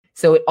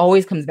So it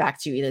always comes back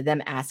to either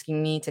them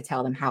asking me to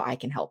tell them how I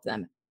can help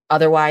them.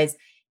 Otherwise,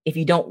 if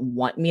you don't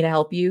want me to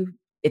help you,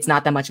 it's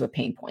not that much of a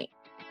pain point.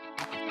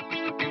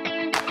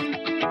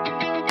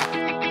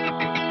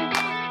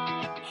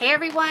 Hey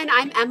everyone,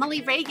 I'm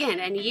Emily Reagan,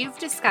 and you've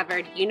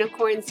discovered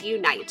Unicorns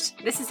Unite.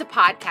 This is a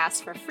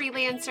podcast for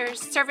freelancers,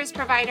 service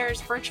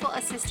providers, virtual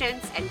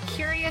assistants, and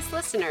curious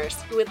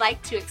listeners who would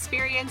like to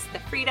experience the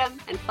freedom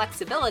and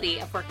flexibility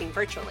of working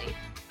virtually.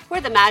 We're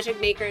the magic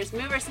makers,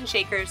 movers and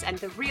shakers, and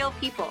the real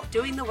people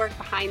doing the work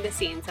behind the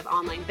scenes of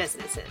online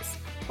businesses.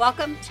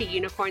 Welcome to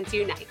Unicorns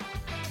Unite.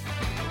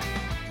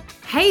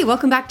 Hey,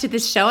 welcome back to the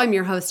show. I'm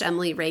your host,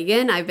 Emily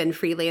Reagan. I've been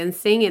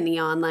freelancing in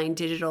the online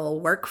digital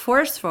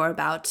workforce for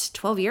about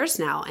 12 years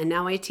now. And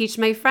now I teach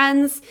my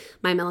friends,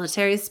 my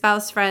military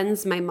spouse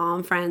friends, my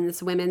mom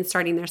friends, women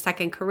starting their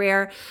second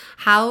career,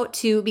 how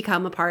to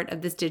become a part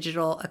of this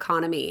digital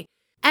economy.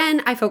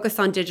 And I focus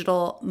on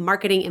digital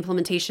marketing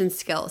implementation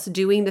skills,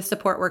 doing the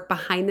support work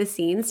behind the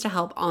scenes to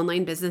help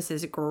online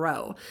businesses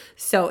grow.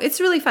 So it's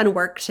really fun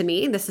work to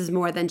me. This is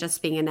more than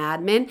just being an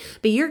admin,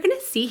 but you're going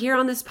to see here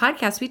on this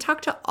podcast, we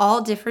talk to all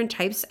different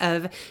types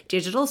of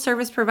digital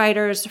service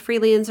providers,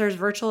 freelancers,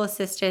 virtual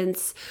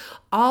assistants,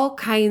 all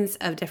kinds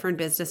of different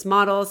business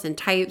models and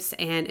types.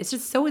 And it's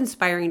just so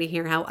inspiring to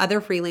hear how other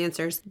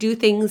freelancers do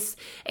things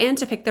and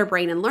to pick their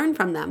brain and learn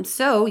from them.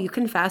 So you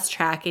can fast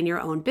track in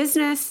your own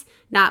business,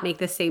 not make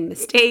the same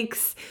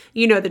mistakes.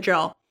 You know the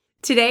drill.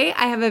 Today,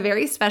 I have a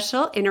very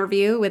special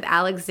interview with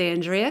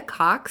Alexandria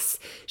Cox.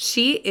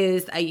 She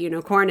is a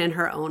unicorn in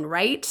her own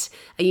right.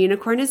 A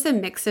unicorn is a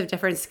mix of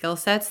different skill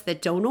sets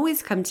that don't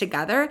always come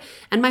together.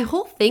 And my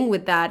whole thing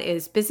with that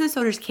is business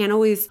owners can't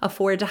always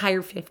afford to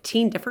hire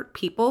 15 different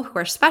people who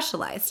are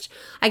specialized.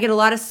 I get a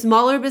lot of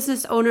smaller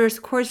business owners,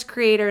 course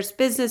creators,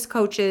 business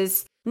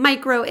coaches,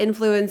 micro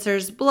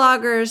influencers,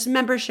 bloggers,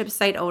 membership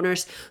site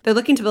owners. They're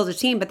looking to build a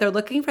team, but they're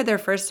looking for their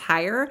first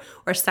hire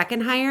or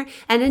second hire.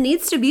 And it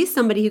needs to be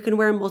somebody who can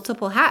wear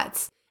multiple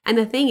hats. And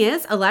the thing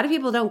is, a lot of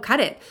people don't cut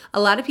it.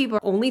 A lot of people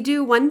only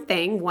do one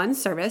thing, one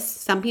service.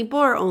 Some people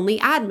are only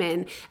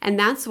admin. And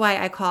that's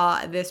why I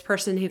call this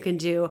person who can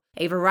do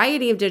a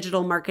variety of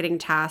digital marketing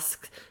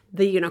tasks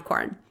the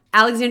unicorn.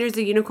 Alexandria is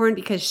a unicorn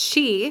because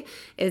she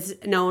is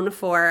known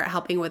for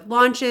helping with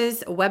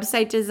launches,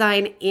 website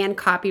design, and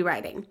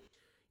copywriting.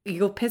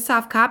 You'll piss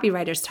off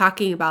copywriters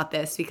talking about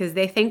this because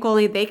they think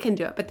only they can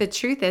do it. But the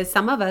truth is,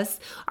 some of us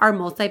are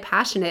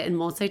multi-passionate and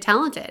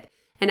multi-talented.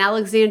 And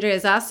Alexandria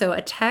is also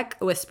a tech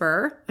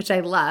whisperer, which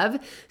I love.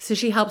 So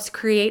she helps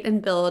create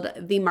and build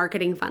the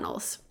marketing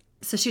funnels.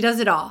 So she does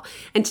it all.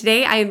 And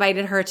today I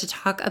invited her to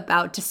talk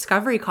about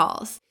discovery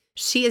calls.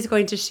 She is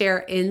going to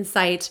share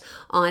insight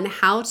on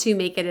how to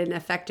make it an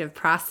effective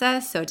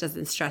process so it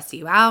doesn't stress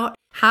you out,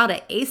 how to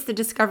ace the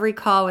discovery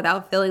call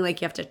without feeling like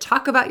you have to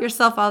talk about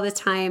yourself all the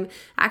time,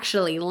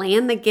 actually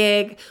land the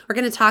gig. We're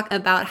going to talk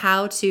about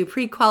how to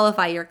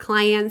pre-qualify your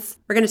clients.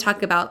 We're going to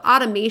talk about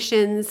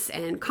automations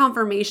and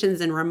confirmations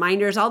and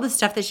reminders, all the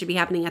stuff that should be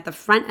happening at the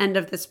front end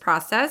of this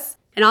process.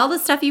 And all the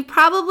stuff you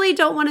probably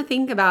don't want to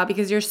think about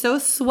because you're so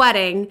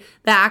sweating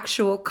the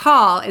actual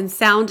call and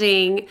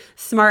sounding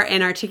smart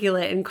and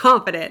articulate and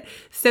confident.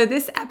 So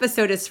this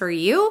episode is for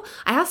you.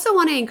 I also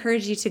want to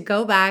encourage you to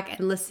go back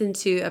and listen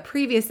to a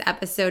previous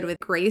episode with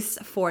Grace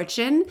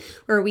Fortune,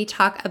 where we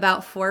talk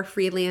about 4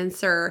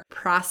 freelancer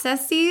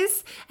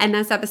processes. And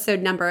that's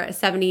episode number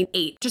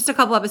 78, just a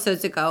couple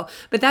episodes ago.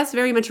 But that's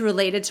very much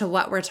related to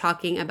what we're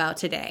talking about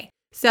today.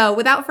 So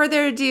without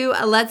further ado,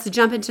 let's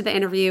jump into the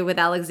interview with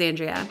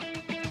Alexandria.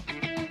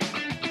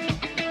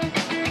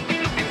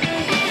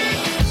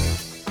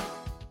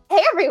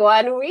 Hey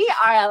everyone, we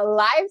are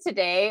live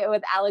today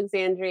with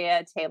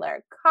Alexandria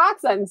Taylor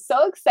Cox. I'm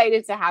so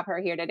excited to have her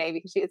here today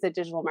because she is a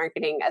digital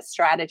marketing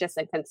strategist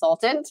and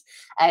consultant,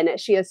 and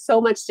she has so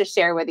much to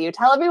share with you.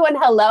 Tell everyone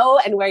hello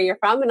and where you're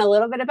from and a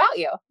little bit about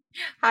you.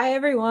 Hi,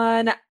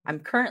 everyone. I'm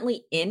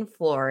currently in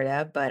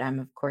Florida, but I'm,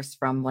 of course,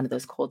 from one of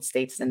those cold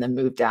states and then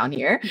moved down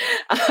here.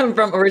 I'm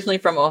originally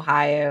from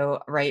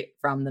Ohio, right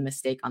from the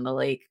Mistake on the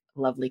Lake,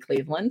 lovely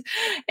Cleveland.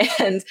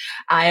 And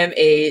I am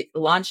a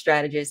launch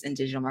strategist and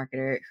digital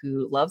marketer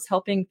who loves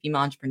helping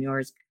female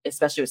entrepreneurs,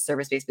 especially with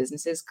service-based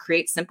businesses,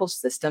 create simple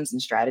systems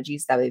and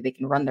strategies that way they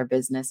can run their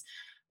business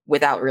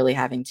without really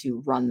having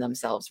to run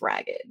themselves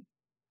ragged.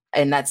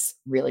 And that's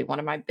really one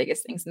of my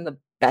biggest things, and the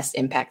best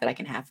impact that I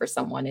can have for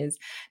someone is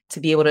to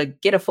be able to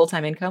get a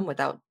full-time income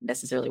without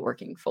necessarily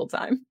working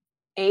full-time.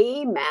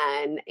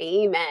 Amen.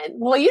 Amen.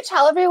 Well, you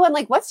tell everyone,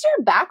 like, what's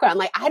your background?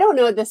 Like, I don't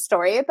know this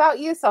story about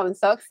you, so I'm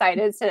so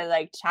excited to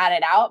like chat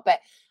it out. But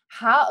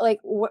how, like,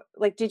 what,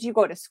 like, did you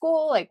go to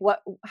school? Like,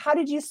 how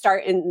did you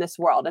start in this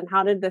world, and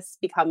how did this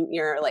become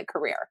your like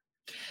career?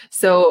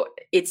 So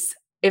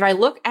if I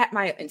look at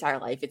my entire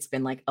life, it's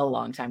been like a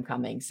long time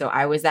coming. So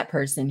I was that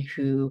person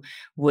who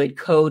would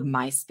code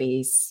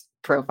MySpace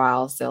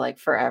profiles. So like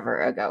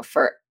forever ago.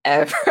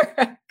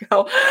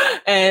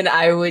 And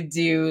I would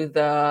do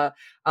the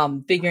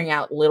figuring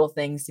out little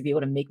things to be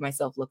able to make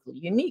myself look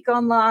unique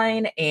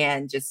online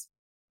and just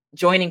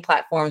joining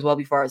platforms well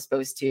before I was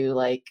supposed to,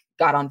 like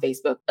got on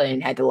Facebook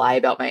and had to lie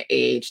about my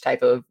age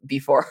type of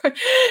before.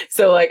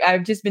 So like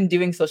I've just been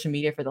doing social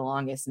media for the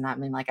longest. And I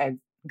mean, like I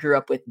grew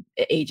up with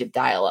the age of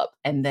dial up.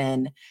 And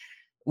then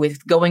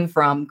with going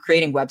from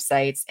creating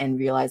websites and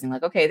realizing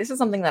like, okay, this is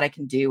something that I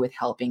can do with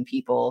helping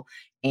people,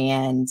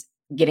 and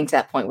getting to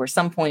that point where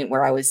some point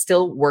where I was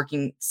still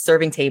working,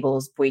 serving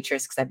tables,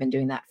 waitress, because I've been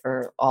doing that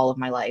for all of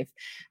my life.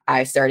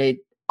 I started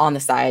on the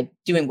side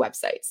doing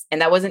websites. And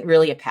that wasn't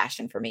really a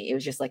passion for me. It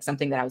was just like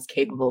something that I was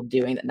capable of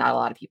doing that not a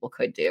lot of people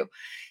could do.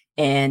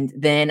 And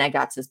then I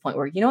got to this point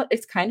where, you know what,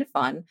 it's kind of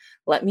fun.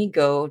 Let me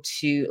do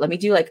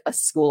like a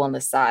school on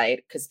the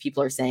side, because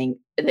people are saying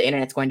the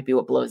internet's going to be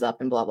what blows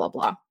up and blah, blah,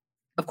 blah.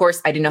 Of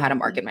course, I didn't know how to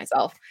market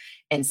myself.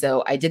 And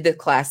so I did the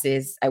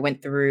classes. I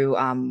went through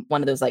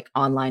one of those like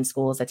online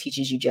schools that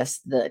teaches you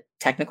just the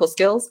technical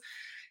skills,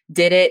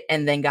 did it,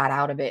 and then got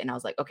out of it. And I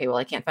was like, okay, well,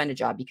 I can't find a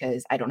job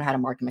because I don't know how to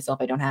market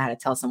myself. I don't know how to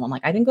tell someone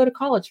like, I didn't go to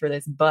college for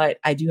this, but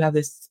I do have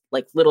this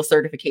like little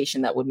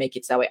certification that would make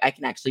it so I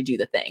can actually do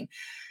the thing.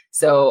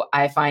 So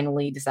I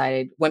finally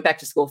went back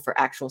to school for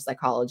actual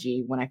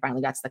psychology when I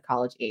finally got to the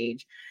college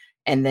age,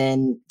 and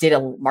then did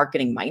a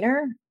marketing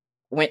minor,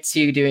 went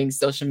to doing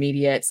social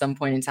media at some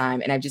point in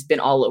time. And I've just been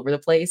all over the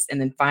place.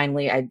 And then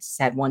finally I just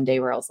had one day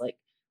where I was like,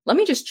 let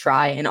me just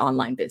try an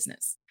online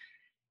business.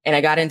 And I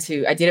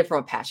did it from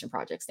a passion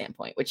project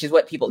standpoint, which is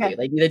what people do.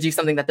 They either do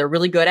something that they're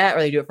really good at,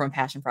 or they do it from a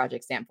passion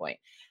project standpoint.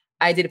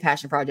 I did a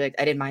passion project.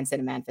 I did mindset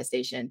and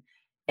manifestation.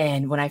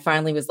 And when I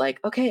finally was like,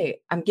 okay,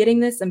 I'm getting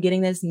this.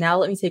 Now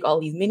let me take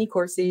all these mini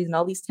courses and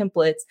all these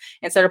templates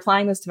and start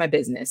applying those to my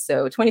business.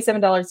 So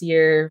 $27 a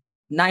year,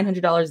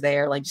 $900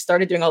 there, like just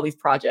started doing all these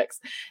projects,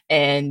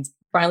 and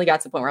finally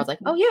got to the point where I was like,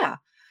 oh yeah,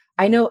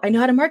 I know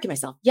how to market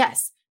myself.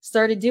 Yes.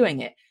 Started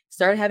doing it.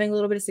 Started having a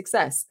little bit of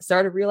success,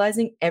 started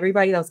realizing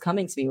everybody that was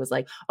coming to me was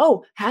like,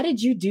 oh, how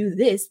did you do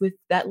this with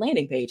that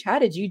landing page? How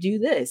did you do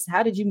this?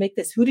 How did you make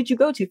this? Who did you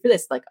go to for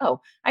this? Like,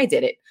 oh, I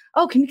did it.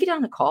 Oh, can we get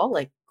on a call?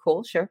 Like,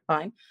 cool, sure,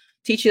 fine.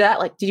 Teach you that.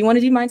 Like, did you want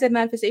to do mindset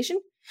manifestation?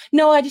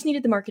 No, I just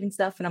needed the marketing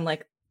stuff. And I'm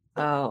like,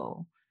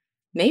 oh,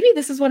 maybe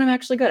this is what I'm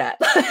actually good at.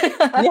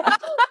 Yeah.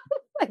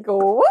 Like,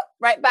 whoop,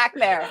 right back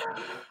there.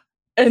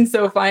 And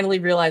so finally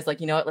realized, like,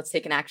 you know what, let's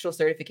take an actual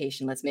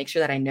certification. Let's make sure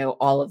that I know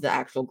all of the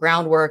actual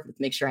groundwork. Let's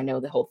make sure I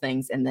know the whole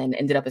things. And then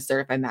ended up a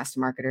certified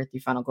master marketer through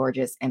Funnel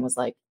Gorgeous, and was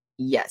like,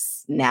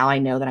 yes, now I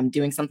know that I'm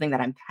doing something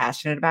that I'm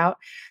passionate about,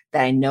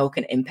 that I know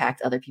can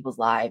impact other people's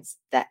lives,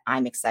 that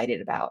I'm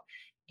excited about.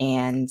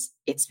 And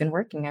it's been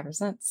working ever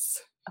since.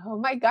 Oh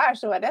my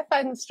gosh, what a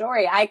fun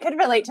story. I could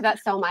relate to that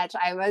so much.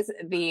 I was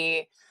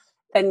the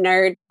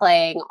nerd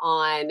playing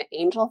on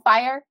Angel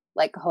Fire,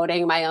 like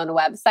coding my own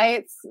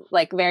websites,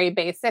 like very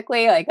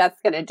basically, like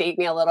that's going to date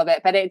me a little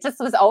bit, but it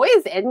just was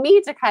always in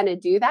me to kind of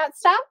do that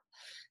stuff.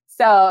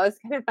 So it's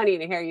kind of funny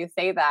to hear you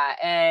say that.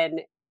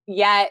 And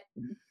yet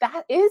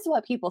that is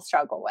what people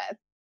struggle with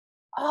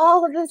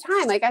all of the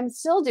time. Like I'm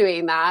still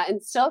doing that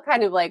and still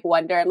kind of like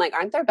wondering, like,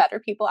 aren't there better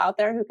people out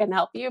there who can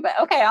help you? But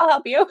okay, I'll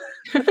help you.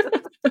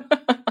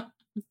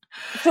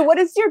 So what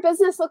does your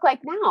business look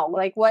like now?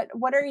 Like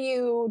what are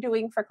you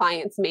doing for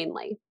clients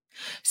mainly?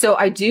 So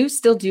I do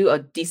still do a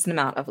decent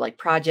amount of like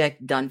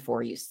project done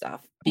for you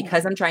stuff,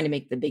 because I'm trying to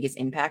make the biggest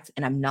impact,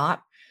 and I'm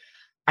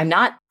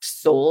not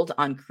sold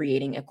on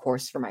creating a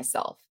course for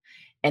myself.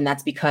 And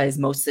that's because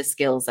most of the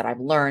skills that I've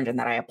learned and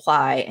that I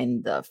apply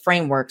and the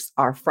frameworks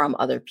are from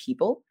other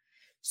people.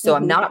 So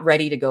I'm not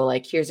ready to go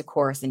like, here's a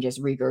course and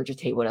just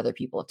regurgitate what other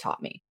people have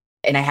taught me.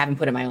 And I haven't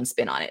put my own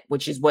spin on it,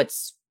 which is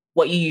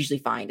what you usually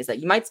find, is that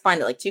you might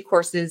find that like two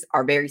courses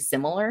are very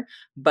similar,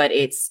 but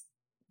it's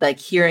like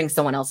hearing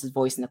someone else's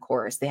voice in the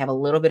chorus. They have a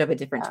little bit of a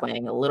different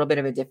twang, a little bit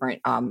of a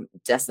different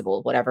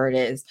decibel, whatever it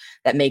is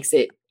that makes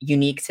it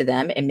unique to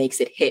them and makes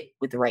it hit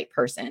with the right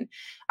person.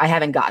 I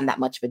haven't gotten that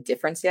much of a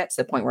difference yet, to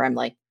the point where I'm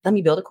like, let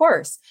me build a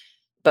course.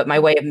 But my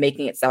way of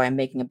making it so I'm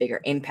making a bigger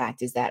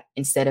impact is that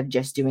instead of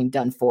just doing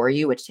done for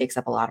you, which takes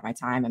up a lot of my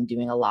time, I'm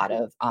doing a lot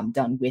of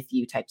done with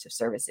you types of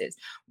services,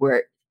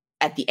 where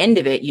at the end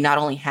of it, you not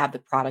only have the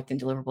product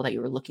and deliverable that you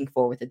were looking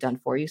for with a done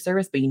for you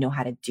service, but you know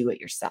how to do it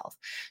yourself.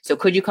 So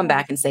could you come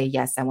back and say,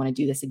 yes, I want to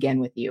do this again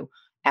with you?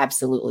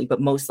 Absolutely.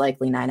 But most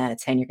likely 9 out of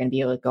 10, you're going to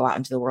be able to go out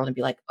into the world and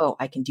be like, oh,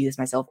 I can do this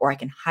myself, or I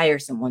can hire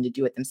someone to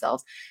do it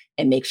themselves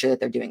and make sure that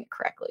they're doing it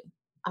correctly.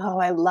 Oh,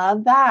 I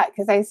love that,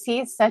 because I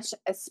see such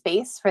a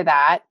space for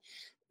that.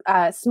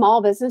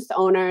 Small business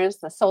owners,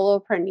 the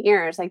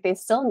solopreneurs, like they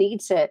still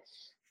need to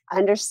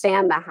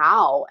understand the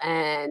how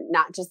and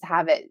not just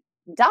have it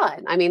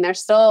done. I mean, they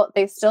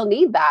still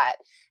need that.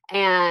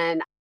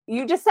 And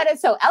you just said it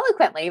so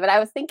eloquently, but I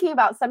was thinking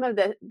about some of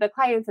the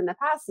clients in the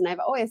past, and I've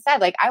always said,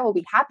 like, I will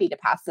be happy to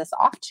pass this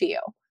off to you.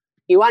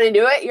 You want to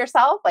do it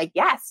yourself? Like,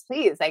 yes,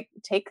 please, like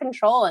take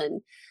control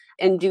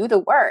and do the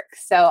work.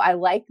 So I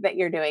like that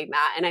you're doing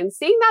that. And I'm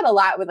seeing that a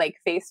lot with like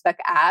Facebook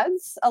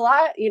ads, a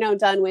lot,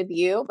 done with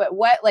you. But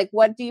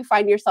what do you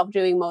find yourself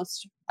doing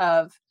most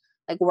of,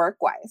 like,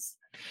 work-wise?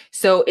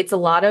 So it's a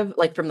lot of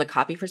like from the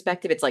copy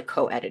perspective, it's like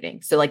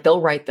co-editing. So like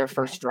they'll write their Okay.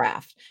 first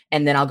draft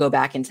and then I'll go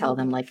back and tell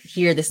them Mhm. like,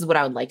 here, this is what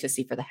I would like to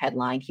see for the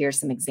headline. Here's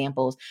some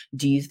examples.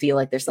 Do you feel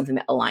like there's something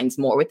that aligns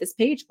more with this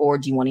page or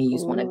do you want to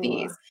use one of Ooh,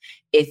 these?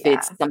 If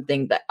it's yeah.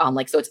 something that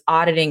like so it's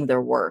auditing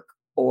their work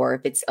or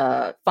if it's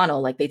a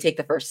funnel, like they take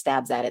the first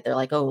stabs at it. They're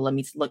like, oh, let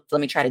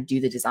me try to do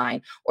the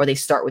design. Or they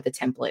start with a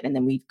template and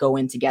then we go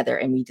in together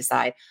and we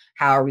decide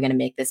how are we going to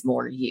make this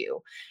more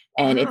you.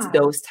 And it's Ah,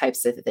 those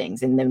types of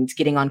things. And then it's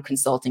getting on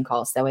consulting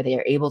calls. That way they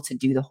are able to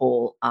do the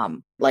whole,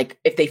 like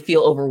if they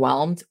feel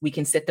overwhelmed, we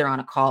can sit there on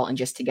a call and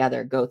just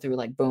together go through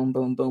like, boom,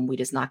 boom, boom. We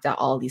just knocked out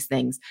all these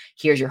things.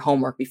 Here's your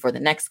homework before the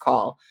next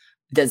call.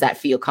 Does that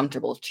feel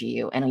comfortable to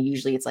you? And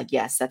usually it's like,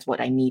 yes, that's what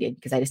I needed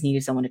because I just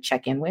needed someone to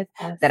check in with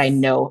that I yes.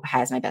 know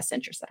has my best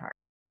interest at heart.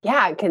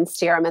 Yeah, it can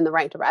steer them in the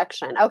right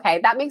direction.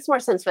 Okay, that makes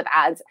more sense with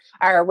ads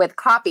or with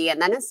copy.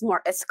 And then it's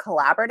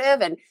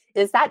collaborative. And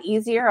is that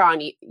easier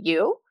on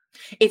you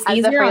It's as a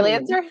easier on me.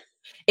 freelancer?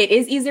 It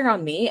is easier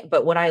on me,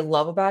 but what I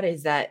love about it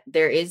is that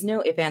there is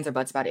no ifs, ands, or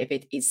buts about it if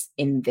it is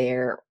in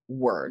their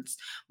words.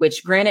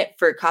 Which, granted,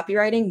 for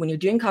copywriting, when you're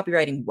doing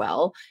copywriting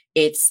well,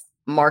 it's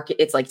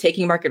like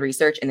taking market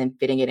research and then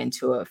fitting it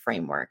into a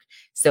framework.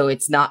 So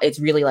it's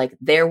really like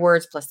their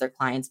words plus their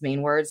client's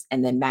main words,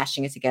 and then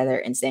mashing it together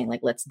and saying like,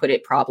 let's put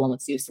it problem,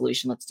 let's do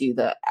solution, let's do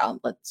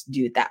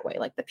it that way,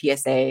 like the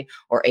PSA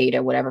or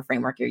ADA, whatever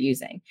framework you're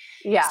using.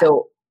 Yeah.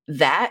 So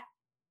that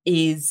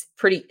is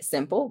pretty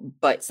simple,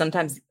 but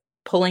sometimes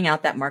pulling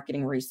out that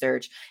marketing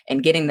research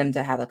and getting them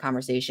to have a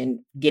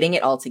conversation, getting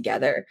it all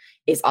together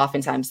is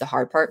oftentimes the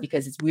hard part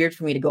because it's weird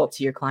for me to go up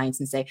to your clients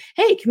and say,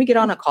 hey, can we get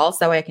on a call so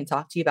that way I can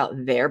talk to you about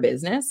their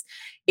business?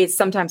 It's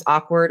sometimes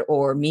awkward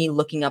or me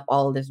looking up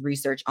all of this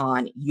research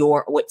on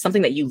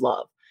something that you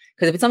love.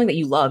 Because if it's something that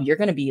you love, you're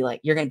going to be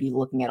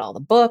looking at all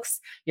the books.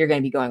 You're going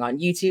to be going on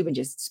YouTube and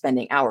just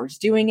spending hours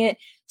doing it.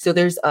 So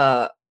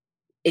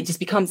it just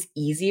becomes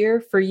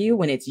easier for you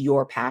when it's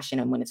your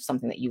passion and when it's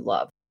something that you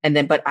love. And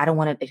then, but I don't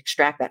want to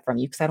extract that from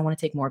you because I don't want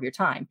to take more of your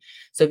time.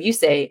 So if you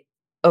say,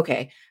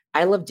 okay,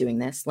 I love doing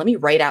this. Let me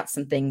write out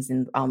some things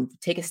and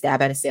take a stab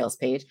at a sales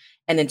page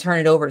and then turn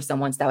it over to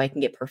someone so that I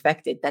can get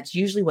perfected. That's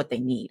usually what they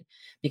need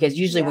because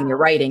usually when Yeah.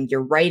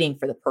 you're writing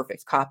for the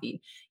perfect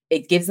copy.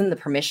 It gives them the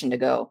permission to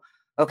go,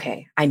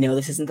 okay, I know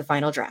this isn't the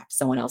final draft.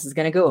 Someone else is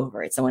going to go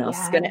over it. Someone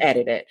else is going to Yes.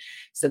 edit it.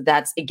 So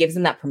it gives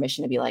them that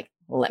permission to be like,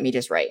 well, let me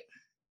just write.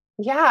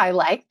 Yeah, I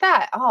like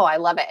that. Oh, I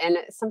love it. And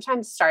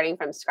sometimes starting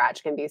from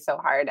scratch can be so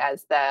hard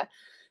as the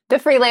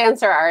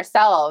freelancer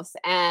ourselves,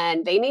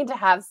 and they need to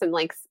have some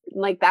like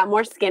that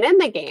more skin in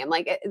the game.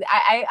 Like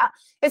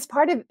it's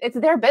part of it's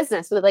their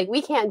business, but like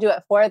we can't do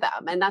it for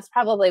them, and that's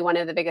probably one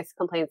of the biggest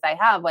complaints I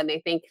have when they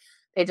think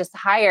they just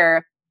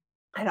hire.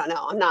 I don't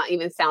know. I'm not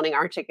even sounding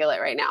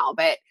articulate right now,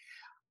 but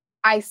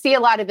I see a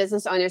lot of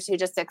business owners who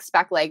just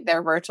expect like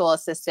their virtual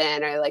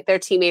assistant or like their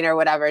teammate or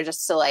whatever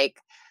just to like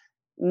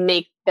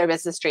make their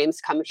business dreams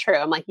come true.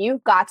 I'm like,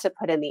 you've got to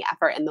put in the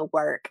effort and the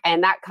work.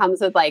 And that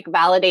comes with like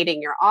validating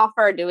your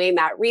offer, doing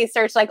that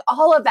research, like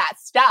all of that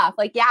stuff.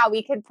 Like, yeah,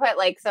 we could put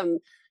like some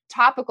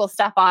topical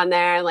stuff on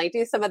there and like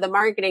do some of the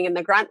marketing and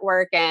the grunt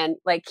work and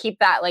like keep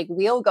that like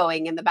wheel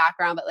going in the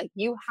background. But like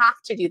you have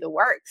to do the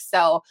work.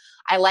 So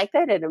I like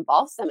that it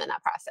involves them in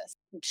that process.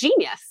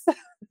 Genius.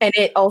 And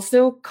it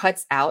also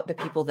cuts out the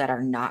people that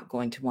are not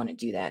going to want to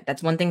do that.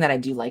 That's one thing that I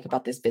do like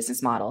about this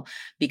business model,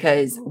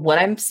 because what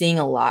I'm seeing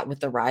a lot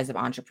with the rise of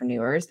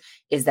entrepreneurs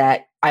is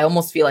that I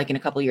almost feel like in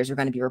a couple of years, we're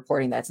going to be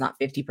reporting that it's not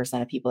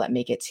 50% of people that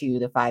make it to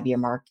the 5-year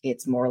mark.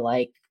 It's more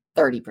like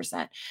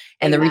 30%.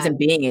 And the reason Amen.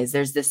 being is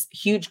there's this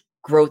huge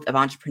growth of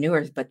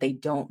entrepreneurs, but they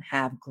don't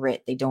have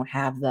grit. They don't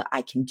have the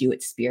I can do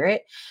it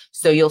spirit.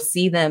 So you'll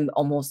see them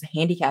almost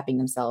handicapping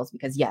themselves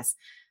because yes,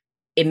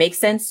 it makes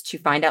sense to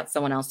find out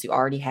someone else who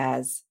already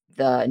has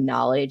the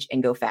knowledge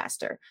and go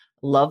faster.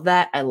 Love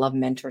that. I love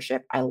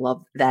mentorship. I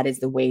love that is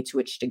the way to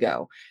which to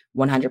go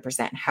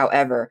 100%.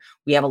 However,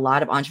 we have a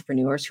lot of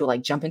entrepreneurs who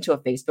like jump into a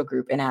Facebook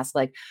group and ask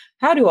like,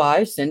 how do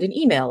I send an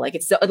email? Like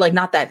it's so, like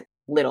not that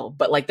little,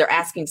 but like they're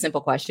asking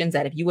simple questions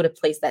that if you would have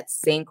placed that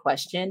same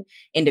question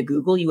into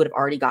Google, you would have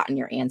already gotten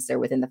your answer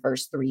within the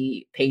first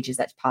 3 pages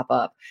that pop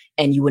up.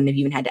 And you wouldn't have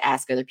even had to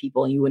ask other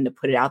people and you wouldn't have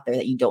put it out there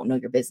that you don't know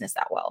your business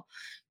that well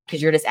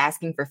because you're just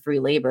asking for free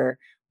labor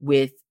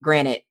with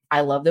granted.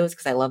 I love those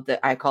because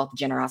I call it the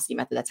generosity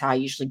method. That's how I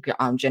usually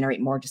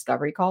generate more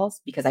discovery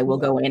calls because I will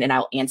Yeah. go in and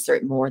I'll answer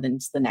it more than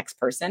the next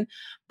person.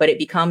 But it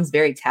becomes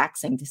very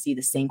taxing to see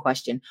the same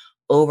question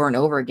over and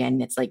over again.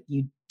 And it's like,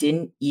 you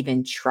didn't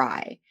even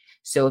try.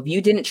 So if you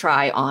didn't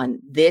try on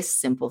this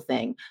simple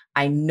thing,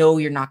 I know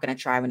you're not going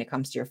to try when it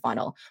comes to your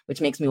funnel,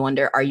 which makes me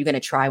wonder, are you going to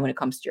try when it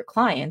comes to your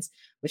clients?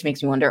 Which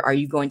makes me wonder, are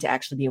you going to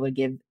actually be able to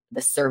give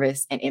the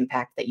service and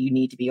impact that you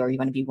need to be, or are you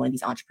going to be one of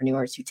these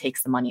entrepreneurs who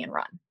takes the money and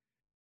run?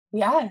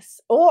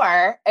 Yes.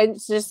 Or, and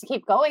just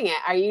keep going it.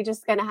 Are you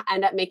just going to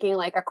end up making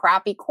like a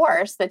crappy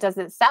course that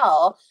doesn't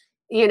sell?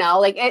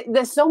 Like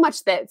there's so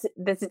much that's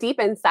deep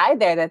inside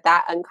there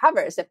that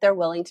uncovers if they're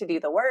willing to do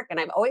the work. And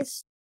I've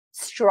always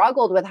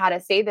struggled with how to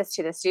say this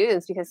to the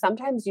students, because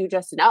sometimes you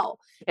just know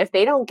if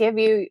they don't give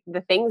you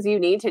the things you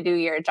need to do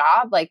your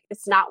job, like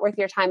it's not worth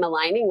your time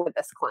aligning with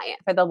this client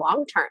for the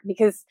long term,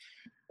 because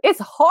it's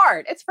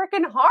hard. It's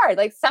freaking hard.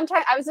 Like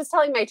sometimes I was just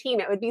telling my team,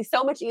 it would be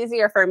so much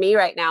easier for me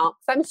right now.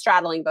 So I'm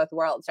straddling both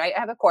worlds, right? I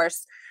have a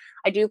course,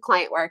 I do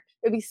client work.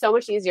 It would be so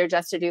much easier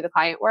just to do the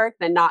client work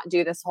than not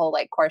do this whole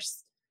like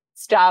course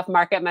stuff,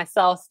 market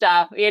myself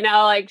stuff,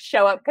 like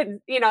show up,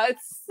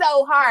 it's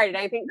so hard. And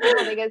I think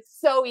people think it's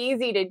so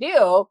easy to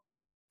do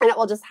and it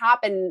will just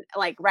happen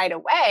like right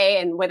away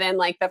and within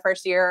like the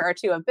first year or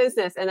two of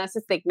business. And that's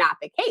just like not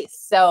the case.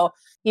 So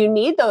you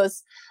need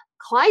those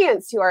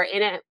clients who are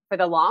in it for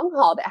the long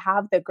haul that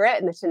have the grit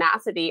and the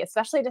tenacity,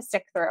 especially to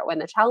stick through it when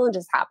the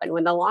challenges happen,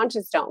 when the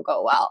launches don't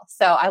go well.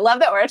 So I love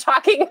that we're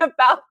talking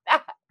about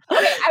that.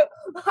 Okay,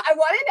 I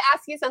wanted to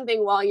ask you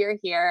something while you're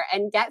here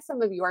and get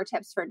some of your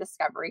tips for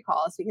discovery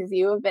calls, because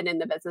you have been in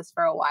the business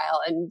for a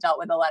while and dealt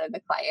with a lot of the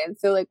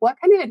clients. So like, what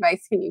kind of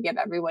advice can you give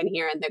everyone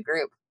here in the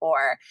group?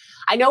 Or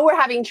I know we're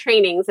having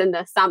trainings in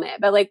the summit,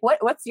 but like,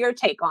 what's your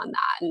take on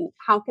that? And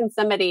how can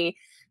somebody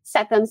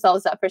set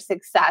themselves up for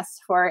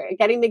success for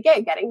getting the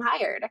gig, getting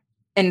hired?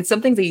 And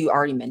some things that you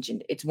already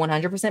mentioned, it's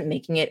 100%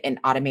 making it an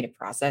automated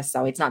process.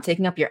 So it's not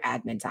taking up your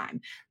admin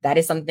time. That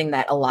is something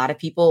that a lot of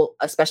people,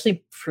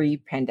 especially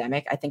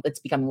pre-pandemic, I think it's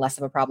becoming less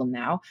of a problem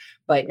now,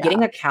 but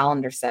getting a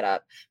calendar set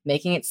up,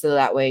 making it so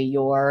that way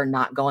you're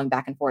not going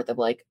back and forth of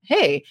like,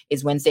 hey,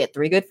 is Wednesday at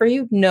 3 good for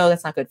you? No,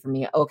 that's not good for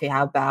me. Okay,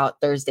 how about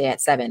Thursday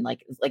at 7?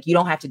 Like you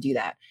don't have to do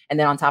that. And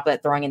then on top of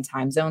that, throwing in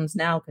time zones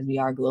now, because we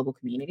are a global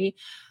community,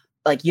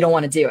 like you don't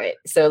want to do it.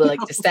 So like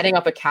just setting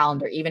up a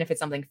calendar, even if it's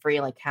something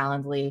free like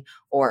Calendly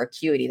or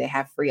Acuity, they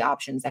have free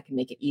options that can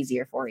make it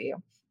easier for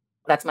you.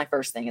 That's my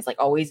first thing, is like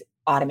always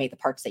automate the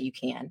parts that you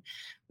can.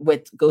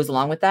 What goes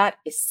along with that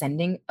is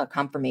sending a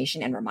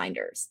confirmation and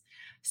reminders.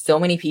 So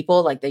many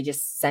people, like they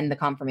just send the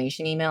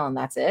confirmation email and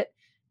that's it.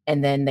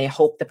 And then they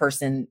hope the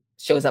person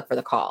shows up for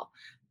the call.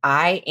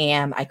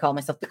 I call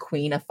myself the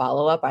queen of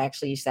follow-up. I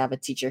actually used to have a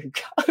teacher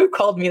who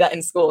called me that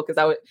in school, because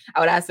I would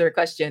ask her a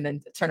question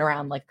and turn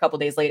around like a couple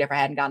days later if I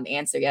hadn't gotten the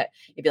answer yet.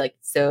 He'd be like,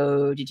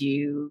 so did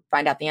you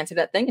find out the answer to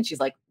that thing? And she's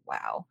like,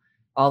 wow,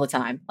 all the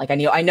time. Like, I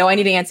know I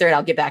need to answer it.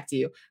 I'll get back to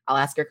you. I'll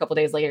ask her a couple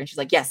days later and she's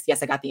like, yes,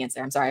 I got the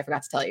answer. I'm sorry, I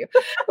forgot to tell you.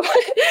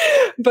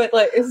 But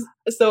like,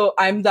 so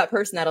I'm that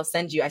person I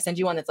send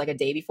you one that's like a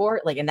day before,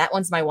 like, and that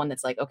one's my one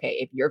that's like, okay,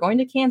 if you're going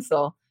to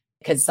cancel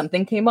because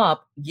something came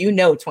up,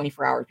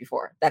 24 hours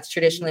before. That's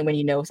traditionally when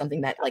you know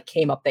something that like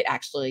came up that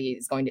actually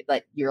is going to,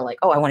 like, you're like,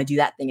 oh, I want to do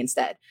that thing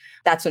instead.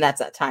 That's when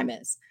that time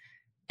is.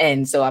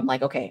 And so I'm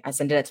like, okay, I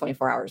send it at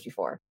 24 hours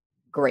before.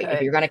 Great.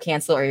 If you're going to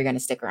cancel or you're going to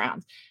stick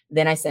around,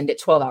 then I send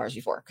it 12 hours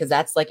before. Cause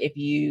that's like, if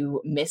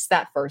you miss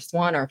that first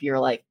one, or if you're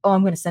like, oh,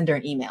 I'm going to send her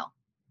an email,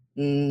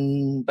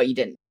 but you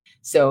didn't.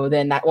 So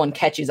then that one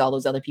catches all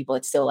those other people.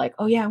 It's still like,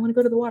 oh yeah, I want to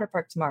go to the water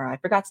park tomorrow. I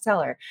forgot to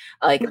tell her.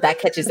 Like that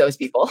catches those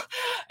people.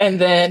 And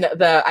then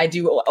I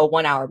do a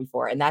 1 hour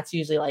before. And that's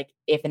usually like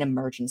if an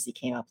emergency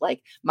came up,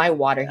 like my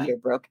water heater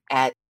broke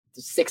at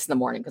 6 in the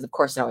morning, because of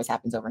course it always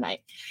happens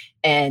overnight.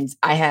 And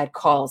I had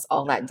calls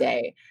all that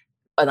day.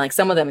 But like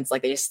some of them, it's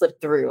like they just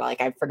slipped through. Like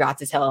I forgot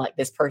to tell like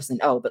this person,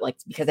 but like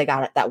because I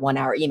got that 1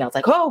 hour email, it's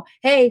like, oh,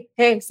 hey,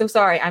 so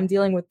sorry. I'm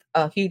dealing with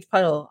a huge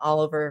puddle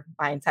all over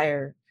my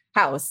entire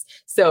house.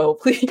 So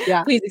please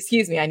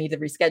excuse me. I need to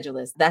reschedule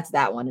this. That's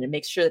that one. And it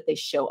makes sure that they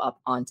show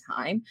up on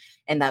time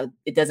and that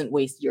it doesn't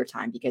waste your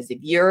time. Because if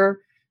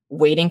you're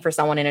waiting for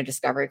someone in a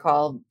discovery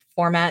call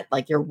format,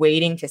 like you're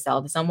waiting to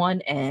sell to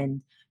someone,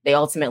 and they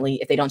ultimately,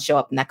 if they don't show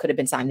up, and that could have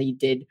been time that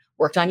you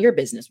worked on your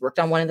business, worked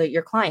on one of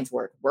your clients'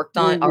 worked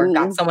on, or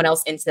got someone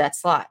else into that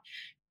slot.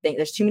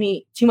 There's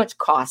too much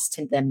cost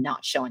to them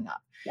not showing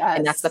up. Yes.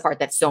 And that's the part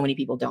that so many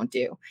people don't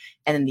do.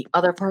 And then the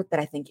other part that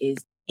I think is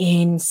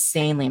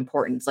insanely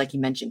important, it's like you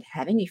mentioned,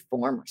 having a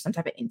form or some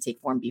type of intake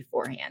form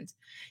beforehand.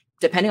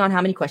 Depending on how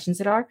many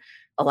questions it are,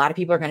 a lot of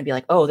people are going to be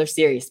like, oh, they're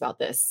serious about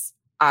this.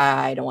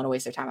 I don't want to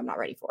waste their time. I'm not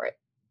ready for it.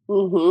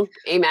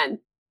 Amen.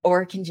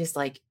 Or it can just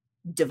like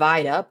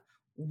divide up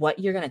what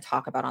you're going to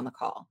talk about on the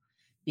call.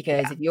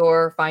 Because if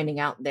you're finding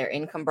out their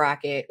income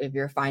bracket, if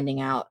you're finding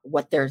out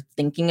what they're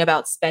thinking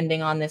about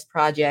spending on this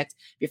project,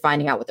 if you're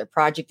finding out what their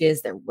project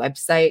is, their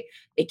website,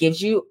 it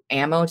gives you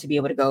ammo to be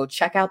able to go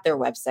check out their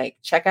website,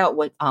 check out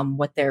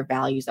what their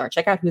values are,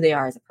 check out who they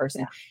are as a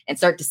person, and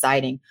start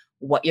deciding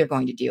what you're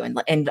going to do.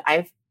 And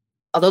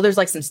although there's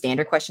like some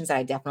standard questions that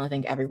I definitely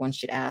think everyone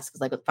should ask, is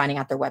like finding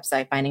out their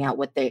website, finding out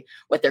what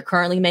they're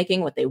currently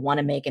making, what they want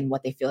to make, and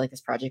what they feel like this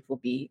project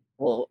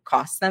will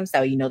cost them.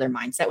 So you know their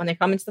mindset when they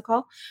come into the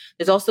call.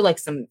 There's also like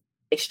some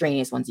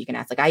extraneous ones you can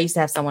ask. Like I used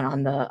to have someone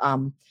on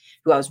the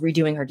who I was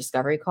redoing her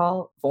discovery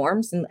call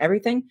forms and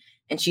everything.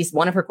 And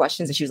one of her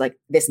questions, and she was like,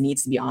 this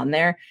needs to be on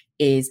there,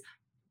 is,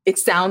 it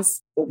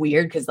sounds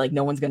weird because like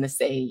no one's gonna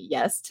say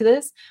yes to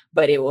this,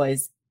 but it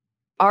was,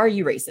 are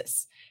you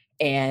racist?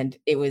 And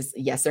it was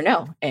yes or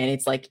no. And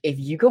it's like, if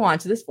you go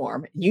onto this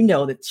form, you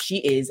know that she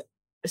is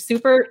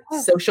super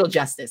social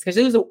justice, because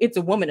it's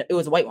a woman, it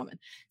was a white woman.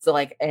 So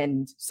like,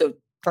 and so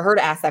for her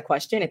to ask that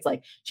question, it's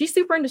like, she's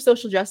super into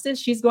social justice.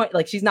 She's not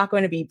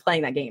going to be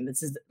playing that game.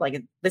 This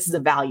is a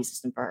value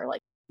system for her.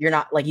 Like, you're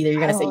not like, either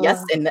you're going to say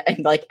yes and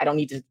like, I don't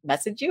need to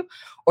message you,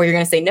 or you're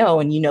going to say no.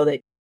 And you know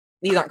that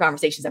these aren't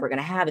conversations that we're going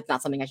to have. It's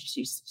not something I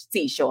should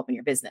see show up in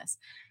your business.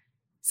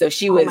 So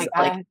she was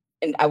like,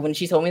 and when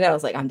she told me that, I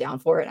was like, I'm down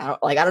for it.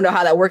 I don't know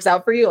how that works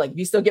out for you. Like,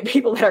 you still get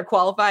people that are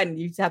qualified, and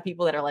you have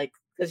people that are like,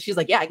 because she's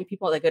like, yeah, I get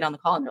people that go down the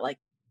call and they're like,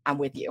 I'm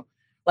with you.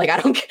 Like, I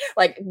don't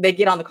like, they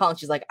get on the call and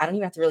she's like, I don't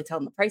even have to really tell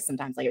them the price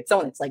sometimes. Like, it's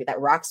someone that's like, that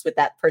rocks with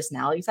that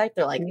personality type.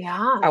 They're like,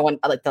 I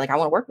want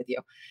to work with you.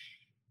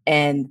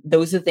 And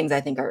those are the things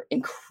I think are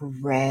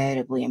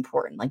incredibly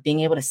important. Like,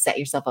 being able to set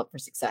yourself up for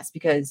success,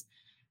 because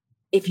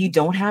if you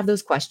don't have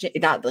those questions,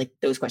 not like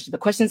those questions, the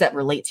questions that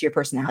relate to your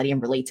personality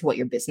and relate to what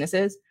your business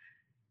is,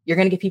 you're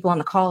going to get people on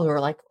the call who are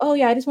like, oh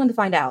yeah, I just wanted to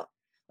find out.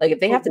 Like, if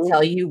they have to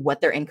tell you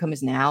what their income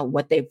is now,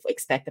 what they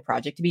expect the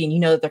project to be, and you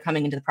know that they're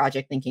coming into the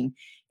project thinking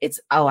it's,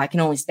 oh, I can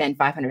only spend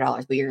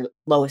 $500, but your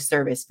lowest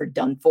service for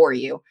done for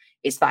you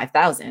is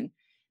 $5,000.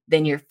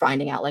 Then you're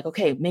finding out like,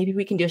 okay, maybe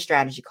we can do a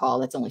strategy call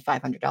that's only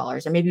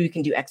 $500, or maybe we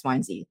can do X, Y,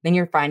 and Z. Then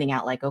you're finding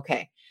out like,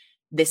 okay,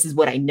 this is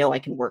what I know I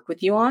can work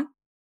with you on,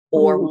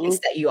 or we can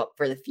set you up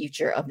for the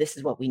future of this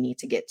is what we need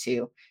to get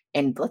to.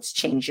 And let's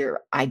change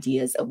your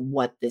ideas of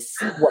what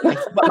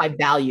my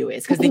value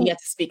is. Because then you have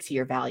to speak to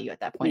your value at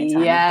that point in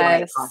time.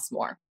 Yes. It costs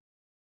more.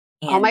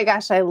 Oh my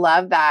gosh, I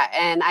love that.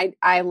 And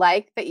I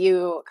like that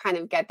you kind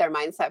of get their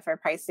mindset for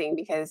pricing,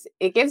 because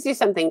it gives you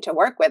something to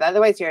work with.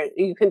 Otherwise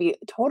you can be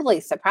totally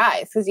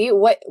surprised, because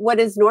what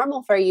is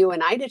normal for you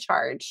and I to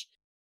charge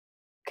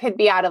could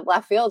be out of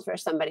left field for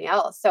somebody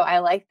else. So I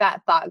like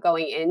that thought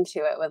going into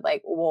it with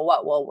like, well,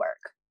 what will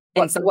work?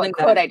 What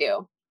could I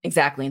do?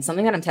 Exactly. And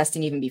something that I'm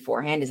testing even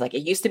beforehand is like,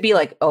 it used to be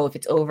like, oh, if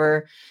it's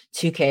over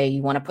 2K,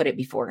 you want to put it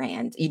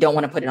beforehand. You don't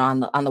want to put it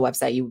on the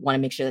website. You want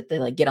to make sure that they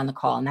like get on the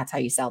call, and that's how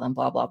you sell them,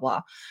 blah, blah,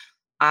 blah.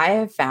 I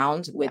have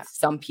found with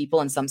some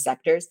people in some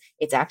sectors,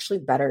 it's actually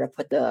better to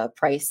put the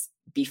price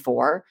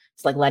before.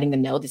 It's like letting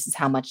them know this is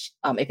how much,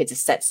 if it's a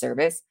set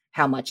service,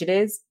 how much it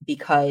is,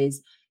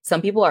 because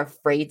some people are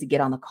afraid to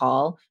get on the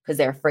call because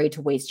they're afraid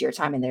to waste your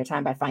time and their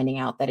time by finding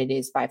out that it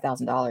is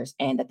 $5,000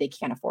 and that they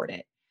can't afford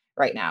it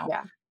right now.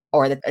 Yeah.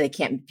 Or that they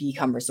can't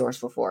become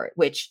resourceful for it,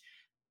 which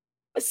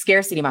a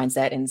scarcity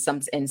mindset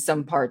in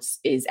some parts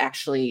is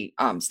actually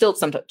still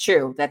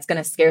true. That's going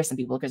to scare some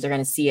people because they're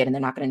going to see it and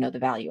they're not going to know the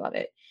value of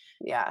it.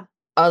 Yeah.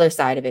 Other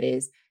side of it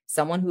is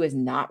someone who is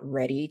not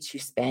ready to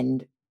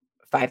spend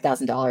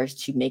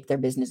 $5,000 to make their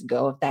business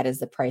go, if that is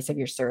the price of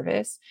your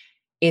service,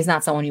 is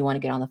not someone you want to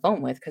get on the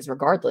phone with, because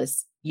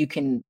regardless, you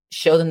can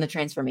show them the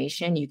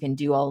transformation, you can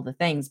do all the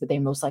things, but they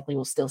most likely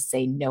will still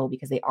say no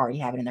because they already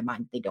have it in their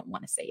mind. They don't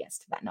want to say yes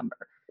to that number.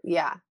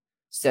 Yeah.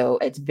 So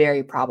it's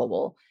very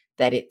probable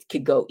that it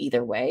could go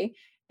either way.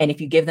 And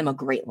if you give them a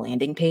great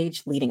landing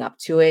page leading up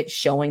to it,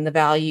 showing the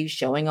value,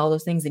 showing all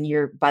those things,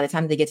 and by the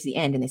time they get to the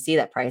end and they see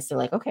that price, they're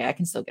like, okay, I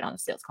can still get on a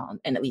sales call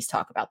and at least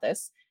talk about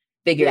this,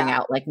 figuring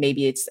out like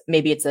maybe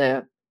it's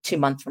a 2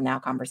 months from now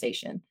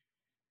conversation.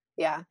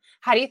 Yeah.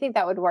 How do you think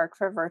that would work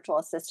for virtual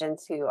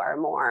assistants who are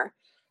more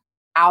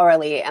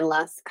hourly and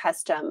less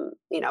custom,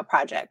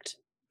 project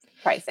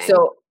pricing?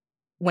 So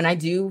when I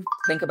do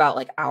think about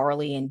like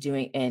hourly and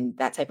doing and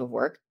that type of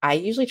work, I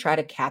usually try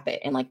to cap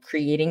it and like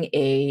creating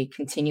a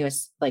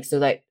continuous, like, so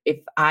that if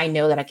I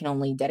know that I can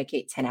only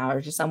dedicate 10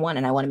 hours to someone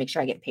and I want to make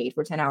sure I get paid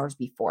for 10 hours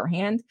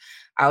beforehand,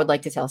 I would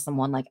like to tell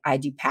someone like I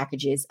do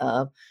packages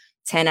of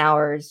 10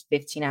 hours,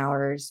 15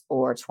 hours,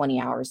 or 20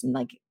 hours, and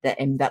like that,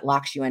 and that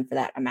locks you in for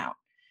that amount.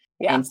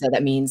 Yeah. And so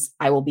that means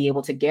I will be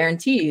able to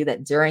guarantee you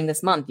that during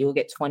this month, you will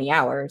get 20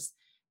 hours.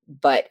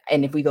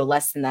 And if we go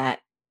less than that,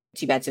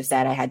 too bad, so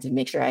sad, I had to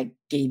make sure I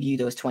gave you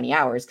those 20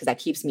 hours, because that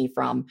keeps me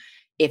from,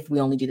 if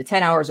we only do the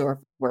 10 hours or if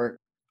we're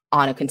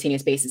on a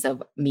continuous basis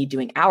of me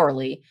doing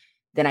hourly,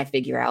 then I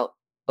figure out,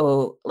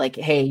 oh, like,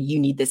 hey, you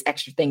need this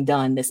extra thing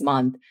done this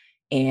month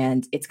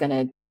and it's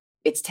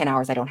 10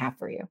 hours I don't have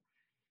for you.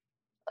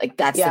 Like,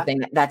 that's the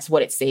thing, that's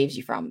what it saves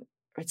you from.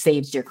 It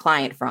saves your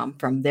client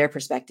from their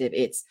perspective.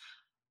 It's,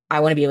 I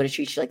want to be able to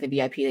treat you like the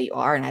VIP that you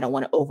are, and I don't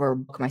want to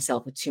overbook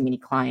myself with too many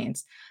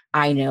clients.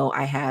 I know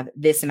I have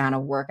this amount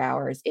of work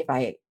hours. If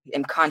I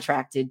am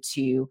contracted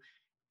to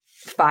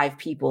 5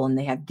 people and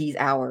they have these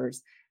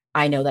hours,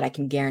 I know that I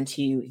can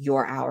guarantee you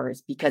your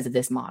hours because of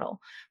this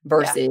model,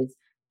 versus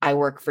I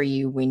work for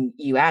you when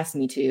you ask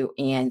me to,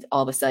 and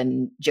all of a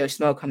sudden Joe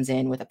Smo comes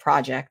in with a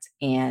project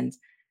and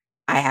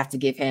I have to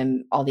give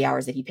him all the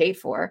hours that he paid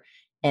for.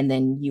 And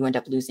then you end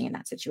up losing in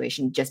that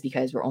situation just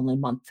because we're only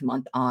month to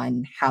month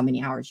on how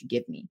many hours you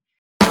give me.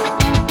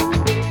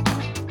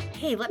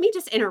 Hey, let me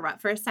just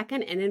interrupt for a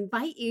second and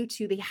invite you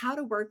to the How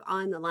to Work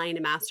on the Line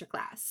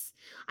Masterclass.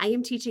 I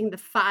am teaching the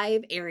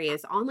 5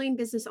 areas online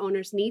business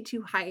owners need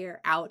to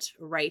hire out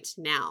right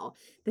now.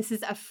 This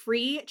is a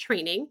free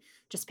training.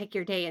 Just pick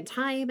your day and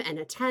time and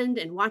attend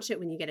and watch it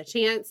when you get a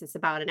chance. It's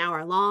about an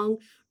hour long.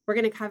 We're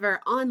going to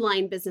cover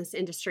online business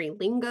industry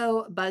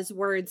lingo,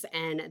 buzzwords,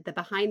 and the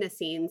behind the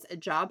scenes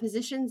job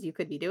positions you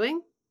could be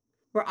doing.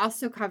 We're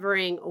also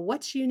covering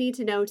what you need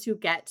to know to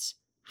get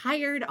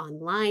hired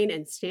online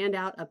and stand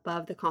out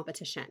above the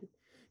competition.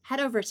 Head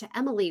over to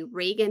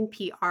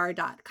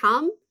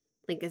emilyreaganpr.com.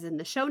 Link is in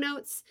the show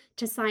notes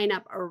to sign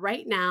up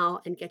right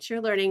now and get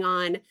your learning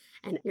on.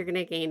 And you're going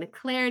to gain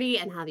clarity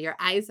and have your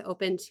eyes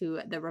open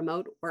to the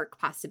remote work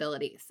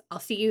possibilities. I'll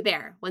see you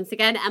there. Once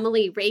again,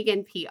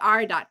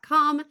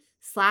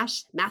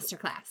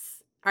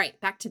 emilyreaganpr.com/masterclass. All right,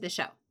 back to the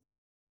show.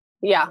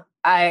 Yeah,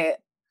 I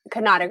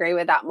could not agree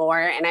with that more.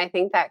 And I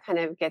think that kind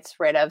of gets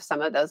rid of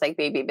some of those like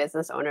baby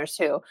business owners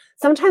too.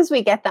 Sometimes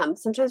we get them.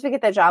 Sometimes we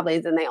get the job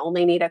leads and they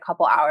only need a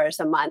couple hours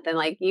a month. And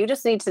like, you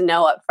just need to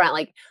know up front,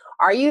 like,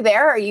 are you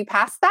there? Are you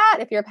past that?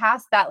 If you're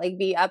past that, like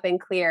be up and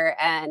clear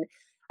and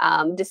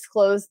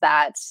disclose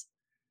that,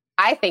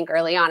 I think,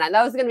 early on. And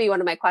that was going to be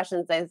one of my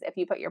questions, is if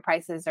you put your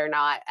prices or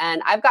not.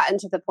 And I've gotten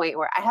to the point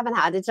where I haven't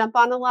had to jump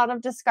on a lot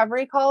of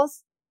discovery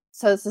calls.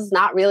 So this is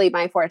not really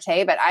my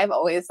forte, but I've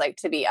always liked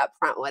to be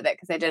upfront with it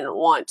because I didn't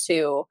want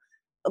to,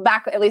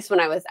 back at least when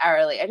I was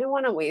hourly, I didn't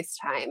want to waste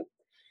time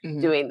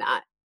doing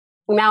that.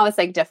 Now it's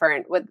like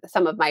different with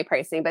some of my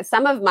pricing, but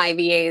some of my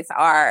VAs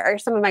or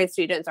some of my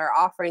students are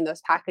offering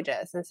those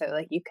packages. And so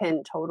like you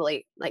can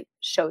totally like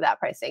show that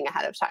pricing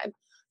ahead of time.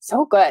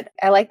 So good.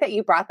 I like that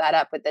you brought that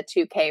up with the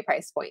 2K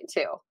price point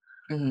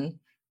too.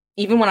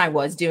 Even when I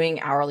was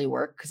doing hourly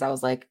work, because I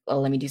was like, oh,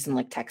 let me do some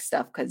like tech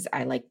stuff because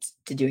I liked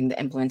to doing the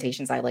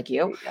implementations. I like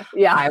you.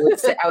 Yeah. I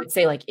would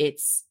say like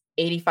it's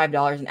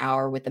 $85 an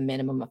hour with a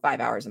minimum of 5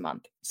 hours a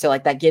month. So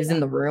like that gives them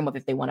the room of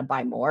if they want to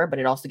buy more, but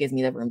it also gives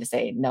me the room to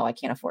say, no, I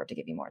can't afford to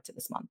give you more to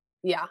this month.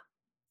 Yeah.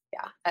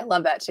 Yeah. I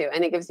love that too.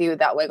 And it gives you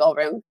that wiggle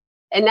room.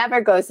 It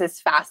never goes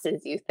as fast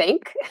as you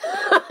think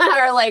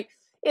or like,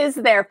 is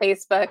their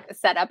Facebook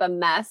set up a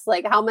mess?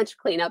 Like how much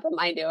cleanup am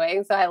I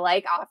doing? So I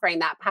like offering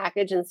that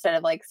package instead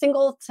of like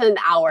single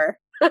hour.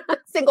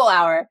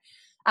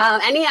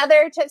 Any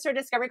other tips for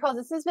discovery calls?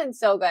 This has been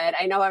so good.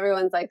 I know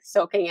everyone's like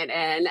soaking it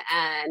in.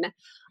 And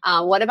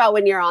what about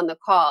when you're on the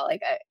call?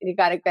 Like you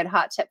got a good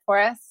hot tip for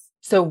us?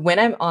 So when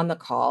I'm on the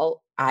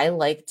call, I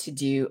like to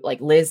do, like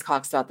Liz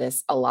talks about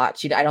this a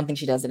lot. I don't think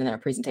she does it in her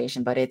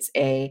presentation, but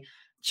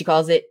she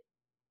calls it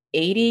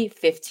 80,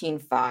 15,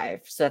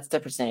 5. So that's the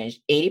percentage.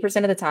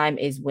 80% of the time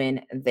is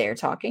when they're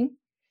talking.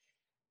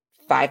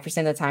 5%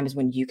 of the time is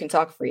when you can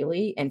talk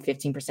freely. And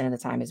 15% of the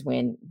time is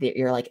when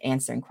you're like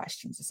answering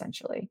questions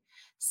essentially.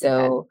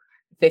 So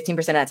 15%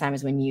 of the time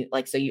is when you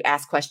like, so you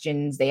ask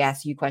questions, they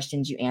ask you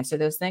questions, you answer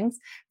those things.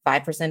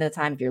 5% of the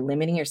time, if you're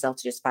limiting yourself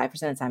to just 5% of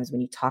the time, is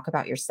when you talk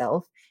about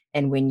yourself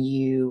and when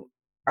you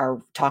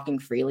are talking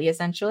freely,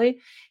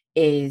 essentially,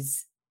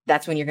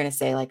 that's when you're going to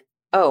say like,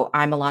 oh,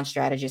 I'm a launch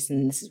strategist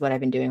and this is what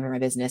I've been doing for my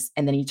business.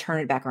 And then you turn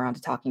it back around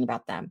to talking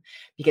about them.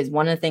 Because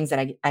one of the things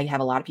that I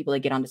have a lot of people that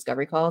get on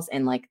discovery calls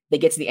and like they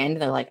get to the end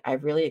and they're like, I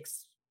really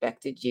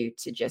expected you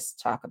to just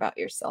talk about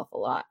yourself a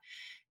lot.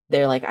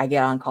 They're like, I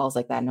get on calls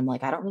like that and I'm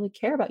like, I don't really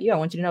care about you. I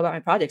want you to know about my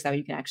projects, how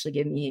you can actually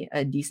give me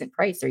a decent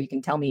price or you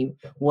can tell me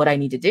what I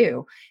need to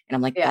do. And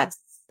I'm like, that's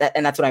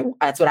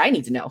what I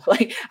need to know.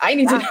 Like I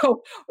need to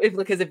know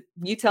because if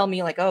you tell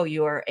me like, oh,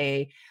 you're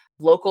a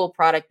local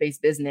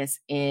product-based business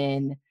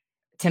in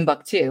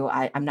Timbuktu,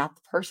 I'm not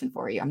the person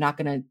for you. I'm not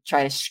going to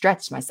try to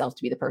stretch myself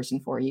to be the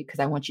person for you because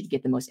I want you to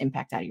get the most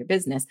impact out of your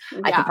business.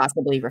 I can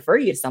possibly refer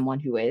you to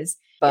someone who is,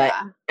 but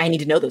I need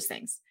to know those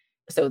things.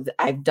 So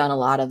I've done a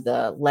lot of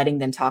the letting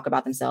them talk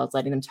about themselves,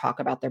 letting them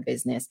talk about their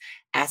business,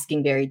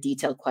 asking very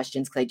detailed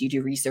questions because I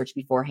do research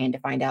beforehand to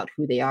find out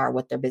who they are,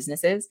 what their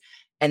business is.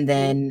 And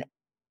then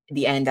at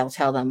the end, I'll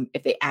tell them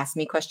if they ask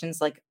me questions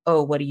like,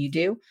 oh, what do you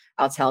do?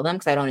 I'll tell them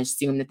because I don't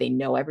assume that they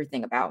know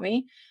everything about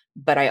me.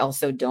 But I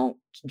also don't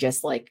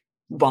just like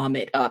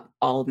vomit up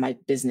all of my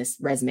business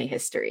resume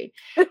history.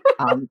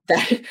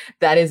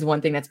 That is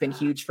one thing that's been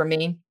huge for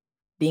me.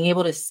 Being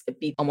able to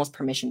be almost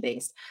permission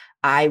based.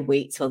 I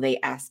wait till they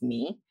ask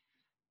me.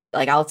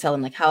 Like I'll tell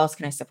them like, how else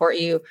can I support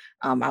you?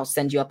 I'll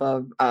send you up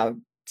a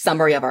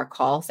summary of our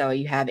call. So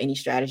you have any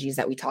strategies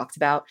that we talked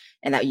about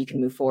and that you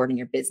can move forward in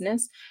your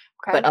business.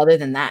 Okay. But other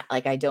than that,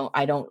 like I don't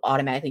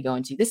automatically go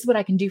into this is what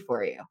I can do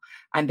for you.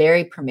 I'm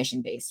very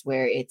permission based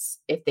where it's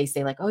if they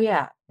say like, oh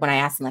yeah, when I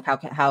ask them like,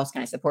 how else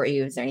can I support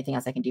you? Is there anything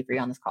else I can do for you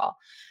on this call?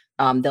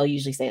 They'll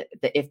usually say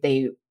that if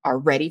they are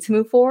ready to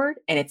move forward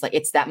and it's like,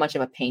 it's that much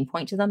of a pain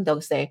point to them,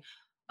 they'll say,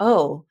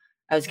 oh,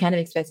 I was kind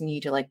of expecting you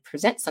to like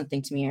present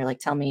something to me or like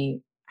tell me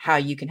how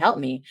you can help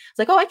me. It's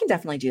like, oh, I can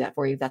definitely do that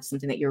for you if that's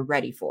something that you're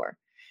ready for.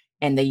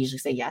 And they usually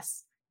say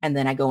yes. And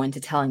then I go into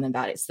telling them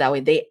about it. So that way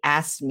they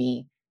asked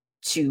me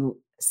to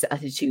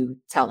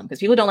tell them because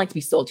people don't like to be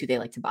sold to, they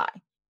like to buy.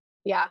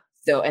 Yeah.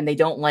 So, and they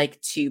don't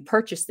like to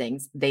purchase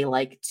things. They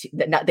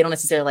don't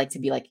necessarily like to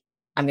be like,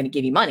 I'm going to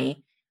give you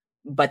money,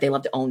 but they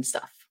love to own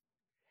stuff.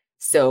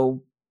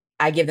 So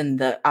I give them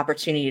the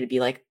opportunity to be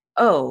like,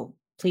 oh,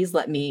 please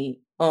let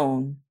me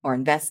own or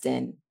invest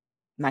in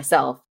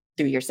myself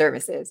through your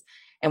services.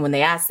 And when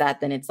they ask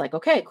that, then it's like,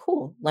 okay,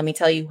 cool. Let me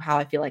tell you how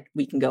I feel like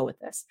we can go with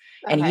this.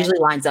 Okay. And it usually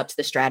lines up to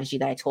the strategy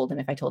that I told them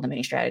if I told them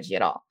any strategy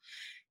at all.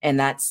 And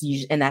that's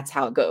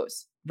how it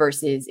goes.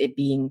 versus it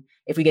being,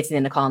 if we get to the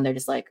end of the call and they're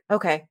just like,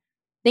 okay,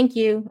 thank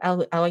you.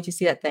 I'll like to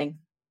see that thing.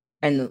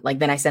 And like,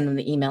 then I send them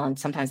the email and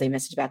sometimes they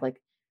message back,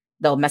 like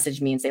they'll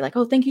message me and say like,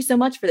 oh, thank you so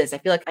much for this. I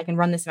feel like I can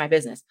run this in my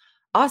business.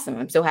 Awesome.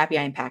 I'm so happy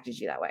I impacted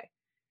you that way.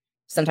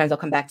 Sometimes I'll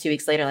come back 2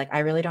 weeks later, like, I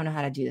really don't know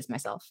how to do this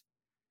myself.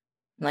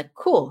 I'm like,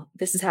 cool,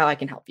 this is how I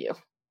can help you.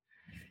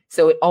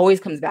 So it always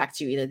comes back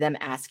to either them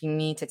asking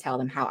me to tell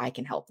them how I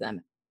can help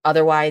them.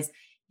 Otherwise,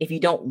 if you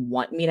don't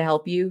want me to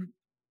help you,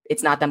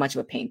 it's not that much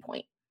of a pain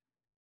point.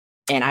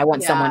 And I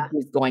want someone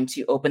who's going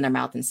to open their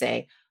mouth and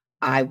say,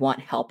 I want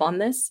help on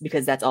this,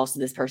 because that's also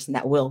this person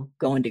that will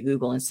go into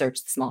Google and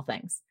search the small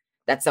things.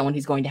 That's someone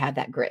who's going to have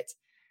that grit.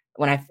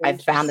 When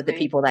I've found that the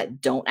people that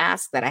don't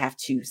ask, that I have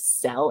to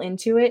sell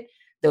into it,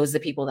 those are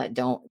the people that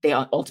they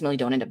ultimately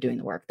don't end up doing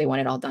the work. They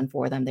want it all done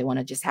for them. They want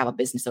to just have a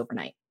business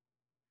overnight.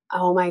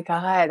 Oh my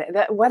God.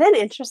 What an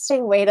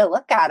interesting way to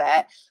look at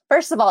it.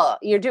 First of all,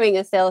 you're doing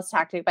a sales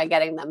tactic by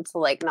getting them to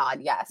like nod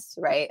yes,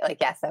 right? Like,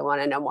 yes, I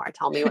want to know more.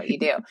 Tell me what you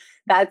do.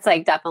 That's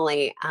like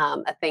definitely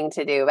a thing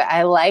to do. But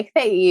I like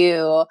that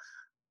you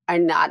are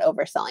not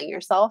overselling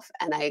yourself.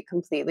 And I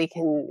completely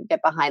can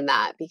get behind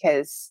that,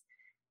 because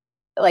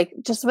like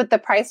just with the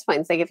price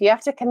points, like if you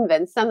have to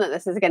convince them that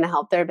this is going to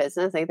help their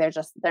business, like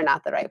they're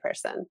not the right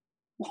person.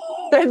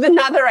 They're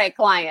not the right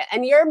client.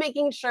 And you're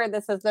making sure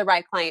this is the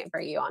right client for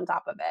you on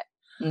top of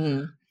it.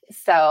 Mm-hmm.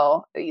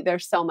 So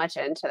there's so much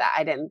into that.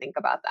 I didn't think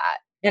about that.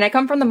 And I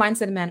come from the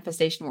mindset of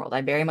manifestation world.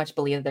 I very much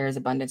believe that there is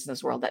abundance in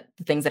this world, that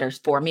the things that are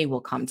for me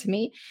will come to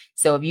me.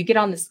 So if you get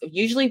on this,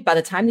 usually by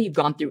the time that you've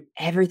gone through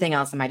everything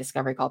else in my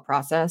discovery call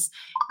process,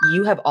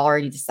 you have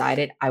already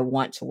decided, I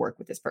want to work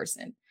with this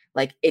person.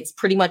 Like, it's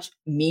pretty much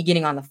me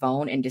getting on the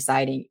phone and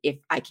deciding if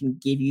I can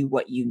give you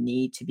what you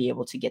need to be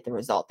able to get the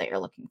result that you're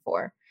looking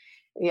for.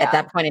 Yeah. At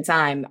that point in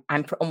time,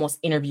 I'm almost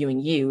interviewing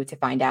you to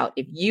find out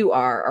if you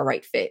are a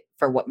right fit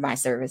for what my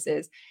service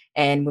is.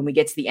 And when we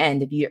get to the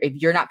end, if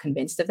you're not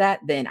convinced of that,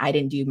 then I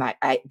didn't do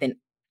then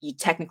you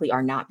technically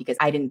are not, because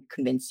I didn't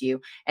convince you.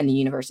 And the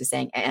universe is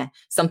saying,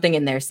 something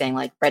in there saying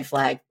like red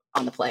flag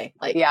on the play.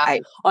 Like,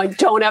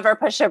 don't ever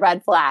push a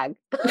red flag.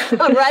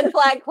 A red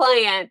flag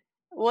client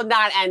will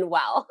not end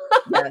well.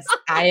 Yes,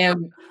 I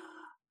am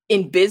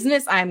in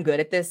business. I'm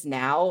good at this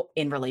now.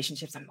 In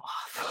relationships, I'm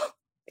awful.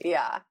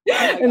 Yeah.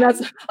 And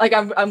that's like,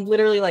 I'm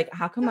literally like,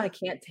 how come I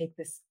can't take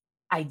this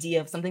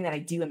idea of something that I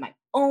do in my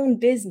own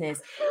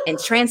business and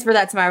transfer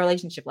that to my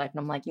relationship life? And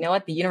I'm like, you know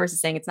what? The universe is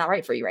saying it's not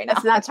right for you right now.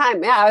 It's not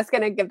time. Yeah. I was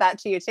going to give that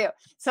to you too.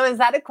 So is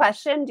that a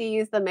question? Do you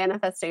use the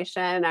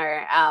manifestation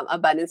or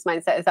abundance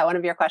mindset? Is that one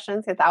of your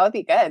questions? Because that would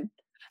be good.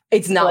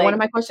 It's not one of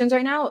my questions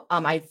right now.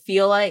 I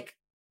feel like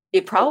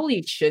it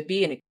probably should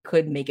be, and it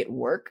could make it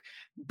work.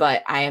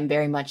 But I am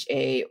very much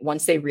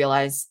once they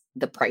realize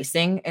the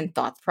pricing and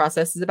thought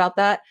processes about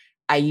that,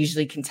 I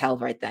usually can tell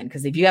right then.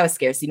 Because if you have a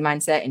scarcity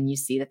mindset and you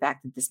see the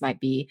fact that this might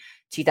be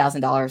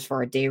 $2,000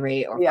 for a day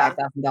rate or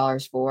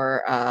 $5,000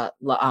 for a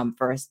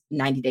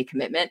 90-day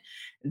commitment,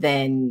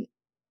 then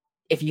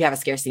if you have a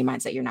scarcity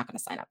mindset, you're not going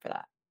to sign up for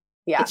that.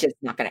 Yeah. It's just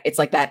not going to, it's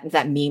like that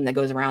meme that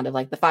goes around of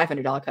like the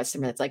 $500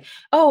 customer that's like,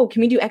 oh,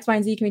 can we do X, Y,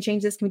 and Z? Can we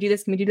change this? Can we do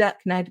this? Can we do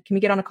that? Can we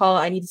get on a call?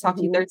 I need to talk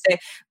to you Thursday.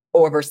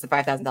 Or versus the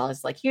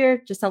 $5,000, like,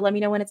 here, just let me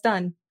know when it's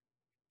done.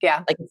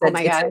 Yeah. Like, oh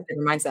my God.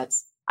 Different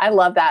mindsets. I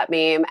love that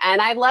meme. And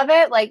I love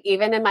it, like,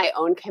 even in my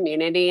own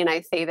community. And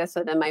I say this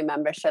within my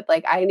membership,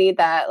 like, I need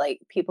that, like,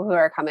 people who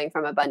are coming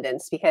from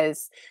abundance,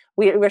 because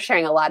we're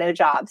sharing a lot of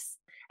jobs.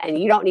 And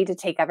you don't need to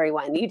take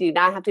everyone. You do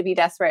not have to be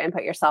desperate and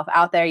put yourself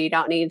out there. You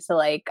don't need to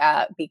like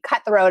be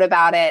cutthroat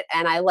about it.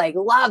 And I like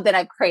love that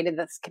I've created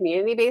this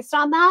community based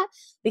on that,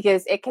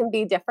 because it can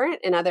be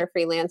different in other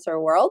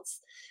freelancer worlds.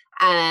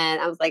 And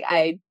I was like,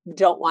 I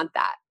don't want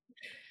that.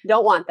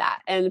 Don't want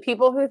that. And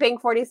people who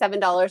think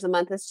 $47 a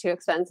month is too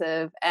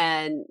expensive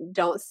and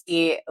don't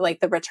see like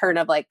the return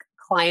of like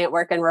client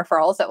work and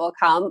referrals that will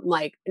come, I'm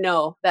like,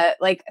 no, that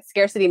like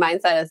scarcity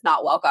mindset is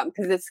not welcome,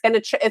 because it's going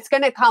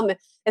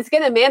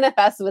to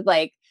manifest with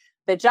like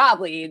the job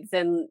leads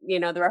and, you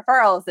know, the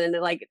referrals and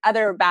like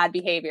other bad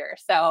behavior.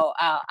 So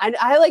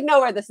I like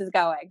know where this is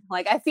going.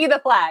 Like, I see the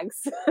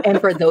flags.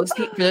 And for those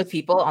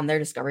people on their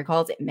discovery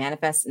calls, it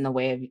manifests in the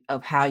way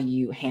of how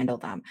you handle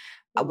them.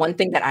 One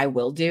thing that I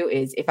will do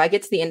is if I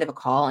get to the end of a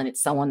call and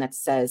it's someone that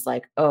says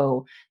like,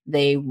 oh,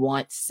 they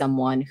want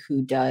someone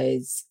who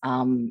does,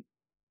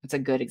 it's a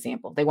good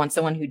example. They want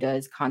someone who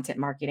does content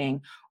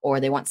marketing, or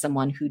they want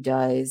someone who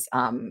does,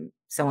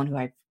 someone who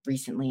I've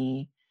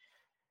recently,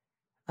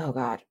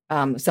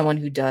 someone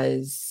who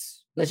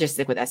does, let's just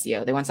stick with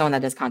SEO. They want someone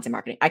that does content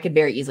marketing. I could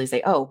very easily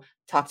say, oh,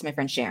 talk to my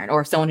friend Sharon,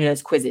 or someone who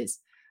does quizzes.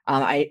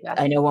 I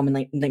know a woman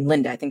like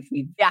Linda. I think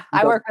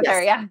I work with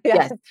her. Yeah.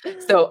 Yes.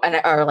 So,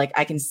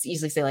 I can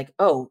easily say like,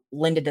 oh,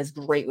 Linda does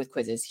great with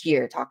quizzes.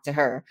 Here, talk to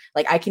her.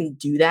 Like, I can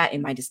do that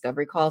in my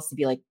discovery calls to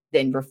be like,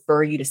 then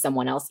refer you to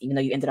someone else, even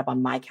though you ended up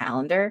on my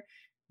calendar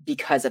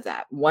because of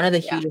that. One of the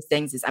hugest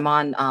things is I'm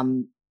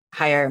on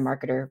Hire a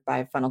Marketer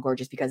by Funnel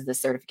Gorgeous because of the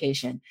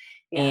certification.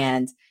 Yeah.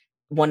 And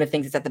one of the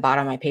things that's at the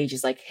bottom of my page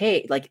is like,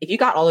 hey, like if you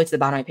got all the way to the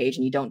bottom of my page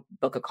and you don't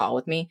book a call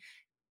with me,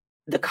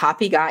 the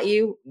copy got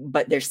you,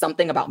 but there's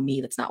something about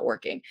me that's not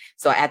working.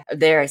 So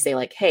I say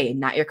like, hey,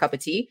 not your cup of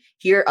tea.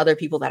 Here are other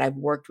people that I've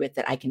worked with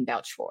that I can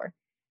vouch for.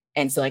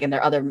 And so like, and there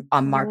are other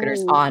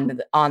marketers on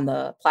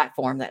the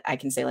platform that I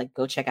can say like,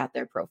 go check out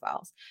their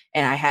profiles.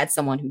 And I had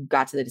someone who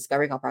got to the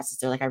discovery call process.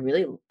 They're like,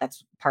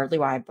 that's partly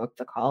why I booked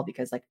the call,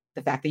 because like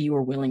the fact that you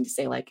were willing to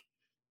say like,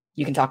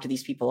 you can talk to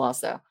these people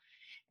also.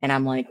 And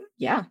I'm like,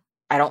 yeah,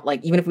 I don't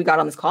like, even if we got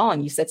on this call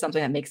and you said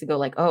something that makes it go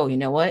like, oh, you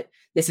know what?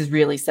 This is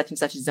really such and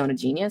such a zone of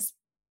genius.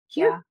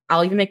 Here,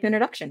 I'll even make the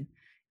introduction.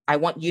 I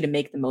want you to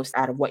make the most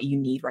out of what you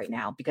need right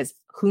now, because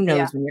who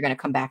knows when you're going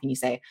to come back and you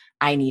say,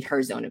 I need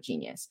her zone of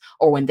genius.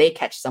 Or when they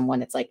catch someone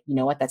that's like, you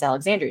know what, that's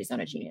Alexandria's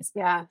zone of genius.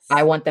 Yes.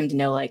 I want them to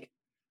know like,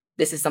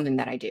 this is something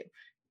that I do.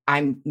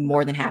 I'm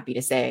more than happy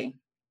to say,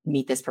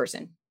 meet this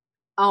person.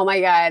 Oh my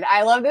God.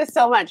 I love this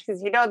so much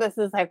because, this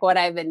is like what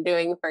I've been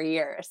doing for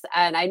years.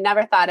 And I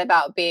never thought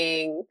about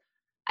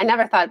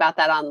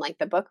that on like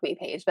the Book Me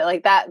page, but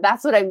like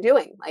that's what I'm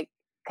doing. Like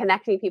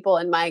connecting people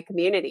in my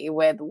community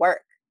with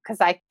work, because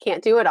I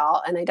can't do it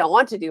all and I don't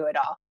want to do it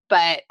all.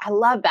 But I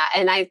love that.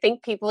 And I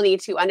think people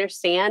need to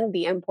understand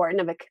the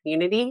importance of a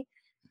community,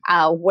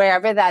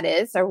 wherever that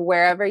is or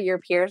wherever your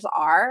peers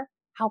are,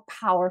 how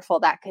powerful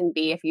that can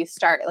be if you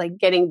start like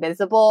getting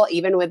visible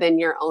even within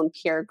your own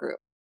peer group.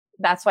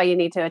 That's why you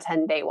need to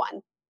attend day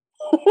one.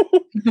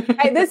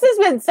 This has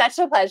been such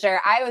a pleasure.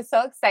 I was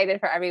so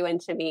excited for everyone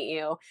to meet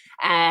you,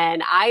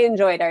 and I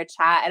enjoyed our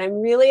chat, and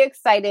I'm really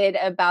excited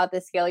about the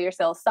Scale Your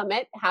Sales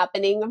Summit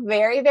happening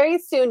very, very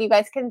soon. You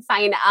guys can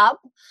sign up.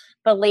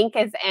 The link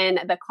is in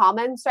the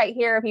comments right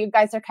here. If you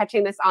guys are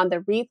catching this on the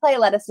replay,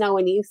 let us know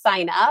when you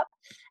sign up.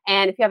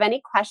 And if you have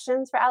any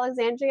questions for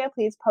Alexandria,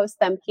 please post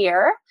them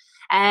here.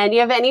 And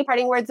you have any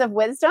parting words of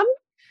wisdom?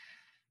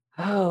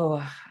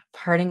 Oh,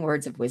 parting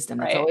words of wisdom.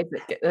 That's Right.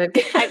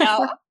 always I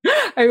know.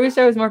 I wish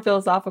I was more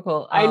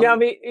philosophical. I know.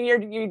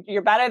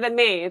 You're better than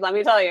me. Let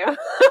me tell you.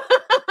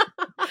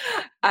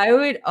 I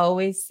would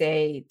always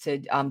say to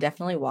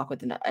definitely walk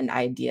with an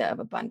idea of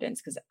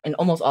abundance, because in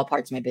almost all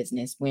parts of my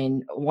business,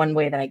 one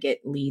way that I get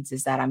leads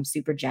is that I'm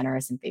super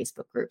generous in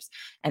Facebook groups.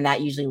 And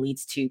that usually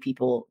leads to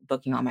people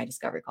booking on my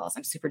discovery calls.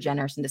 I'm super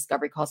generous in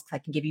discovery calls because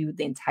I can give you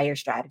the entire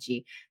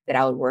strategy that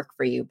I would work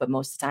for you. But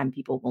most of the time,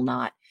 people will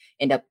not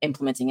end up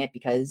implementing it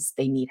because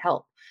they need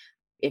help.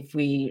 If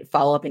we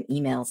follow up in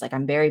emails, like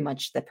I'm very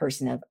much the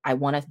person of, I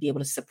want to be able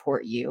to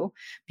support you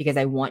because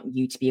I want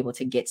you to be able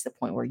to get to the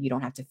point where you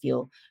don't have to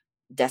feel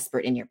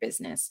desperate in your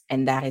business.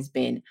 And that has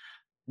been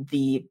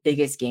the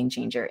biggest game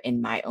changer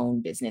in my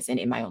own business and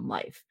in my own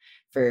life,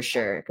 for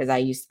sure. Because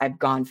I've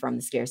gone from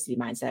the scarcity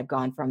mindset. I've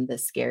gone from the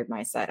scared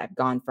mindset. I've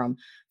gone from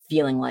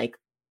feeling like,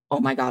 oh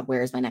my God,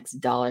 where is my next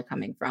dollar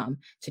coming from,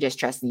 to just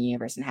trusting the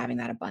universe and having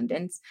that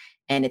abundance.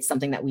 And it's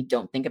something that we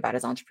don't think about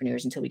as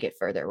entrepreneurs until we get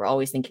further. We're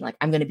always thinking like,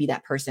 I'm going to be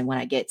that person when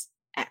I get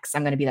X.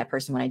 I'm going to be that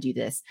person when I do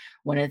this.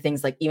 One of the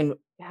things, like even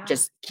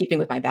just keeping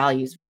with my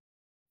values,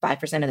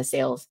 5% of the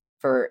sales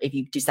for if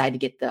you decide to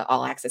get the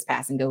all access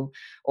pass and go,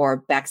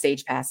 or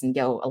backstage pass and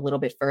go a little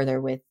bit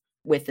further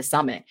with the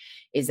summit,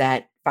 is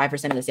that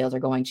 5% of the sales are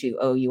going to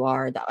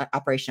OUR, the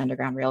Operation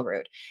Underground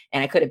Railroad.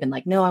 And I could have been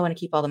like, no, I want to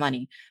keep all the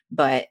money.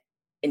 But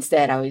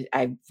instead,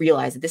 I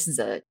realized that this is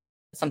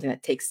something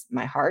that takes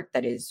my heart,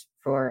 that is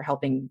for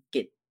helping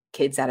get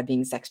kids out of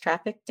being sex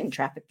trafficked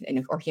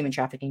or human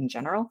trafficking in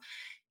general.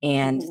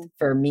 And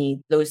for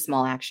me, those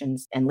small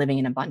actions and living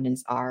in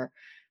abundance are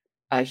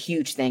a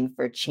huge thing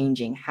for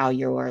changing how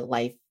your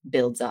life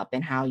builds up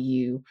and how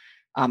you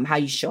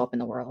show up in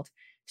the world.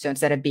 So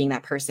instead of being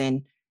that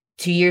person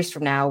 2 years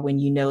from now, when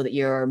you know that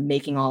you're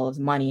making all of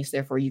the money, so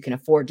therefore you can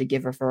afford to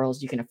give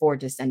referrals, you can afford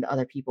to send to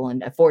other people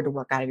and afford to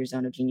work out of your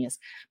zone of genius,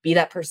 be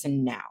that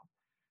person now.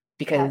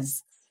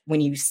 Because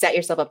when you set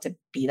yourself up to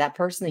be that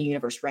person, the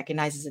universe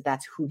recognizes that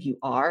that's who you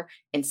are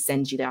and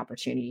sends you the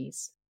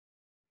opportunities.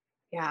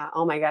 Yeah.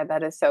 Oh my God.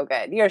 That is so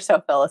good. You're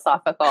so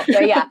philosophical.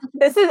 But yeah,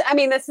 this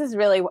is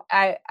really,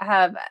 I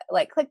have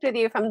like clicked with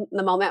you from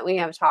the moment we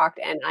have talked,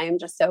 and I am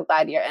just so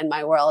glad you're in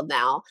my world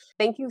now.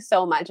 Thank you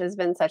so much. It's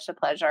been such a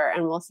pleasure.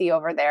 And we'll see you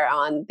over there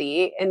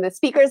in the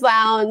speakers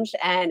lounge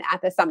and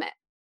at the summit.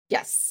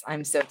 Yes.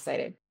 I'm so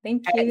excited.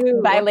 Thank you.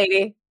 Bye,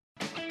 lady.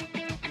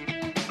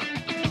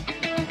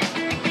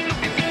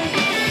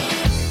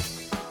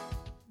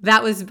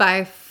 That was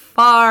by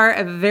far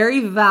a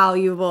very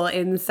valuable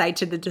insight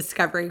to the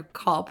discovery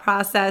call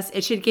process.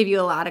 It should give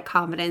you a lot of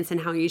confidence in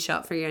how you show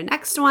up for your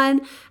next one,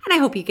 and I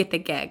hope you get the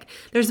gig.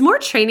 There's more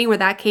training where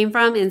that came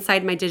from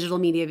inside my Digital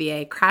Media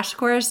VA crash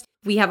course.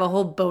 We have a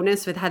whole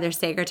bonus with Heather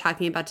Sager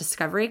talking about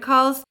discovery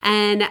calls.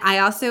 And I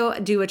also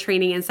do a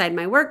training inside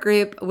my work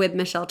group with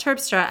Michelle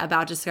Terpstra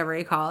about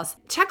discovery calls.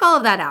 Check all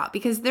of that out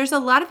because there's a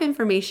lot of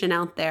information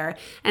out there.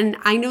 And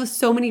I know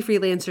so many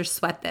freelancers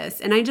sweat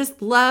this. And I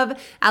just love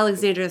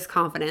Alexandria's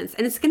confidence.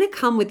 And it's going to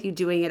come with you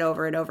doing it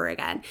over and over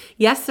again.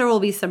 Yes, there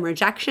will be some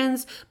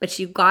rejections, but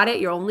you got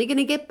it. You're only going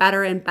to get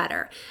better and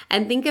better.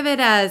 And think of it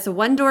as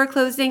one door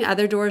closing,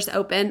 other doors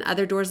open,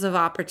 other doors of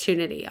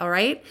opportunity. All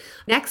right.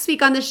 Next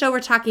week on the show,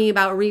 we're talking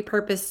about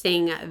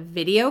repurposing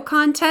video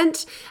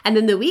content. And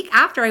then the week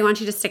after, I want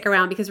you to stick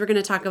around because we're going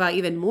to talk about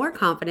even more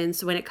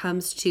confidence when it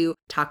comes to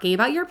talking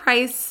about your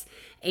price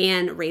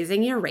and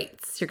raising your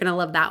rates. You're going to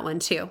love that one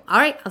too. All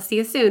right, I'll see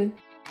you soon.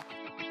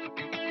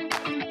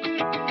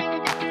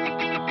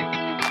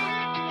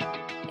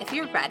 If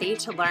you're ready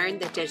to learn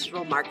the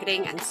digital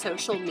marketing and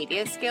social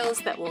media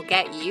skills that will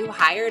get you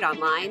hired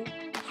online,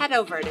 head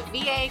over to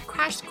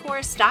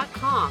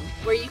vacrashcourse.com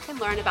where you can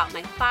learn about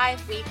my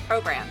 5-week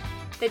program,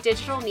 the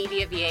Digital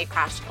Media VA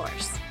Crash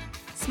Course.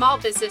 Small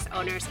business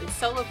owners and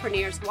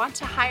solopreneurs want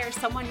to hire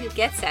someone who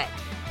gets it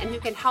and who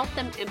can help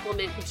them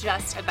implement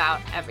just about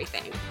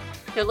everything.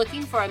 They're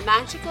looking for a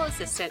magical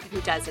assistant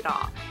who does it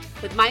all.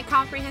 With my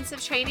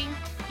comprehensive training,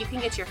 you can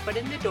get your foot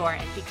in the door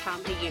and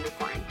become a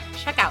unicorn.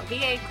 Check out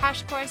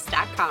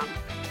vacrashcourse.com.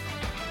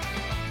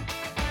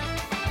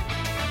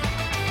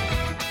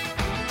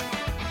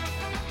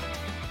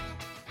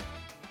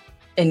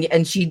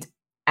 And she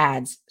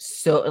adds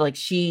so like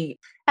she.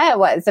 It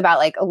was about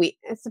like a week.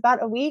 It's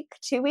about a week,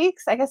 2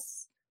 weeks, I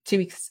guess. 2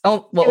 weeks.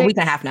 Oh, well, a week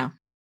and a half now.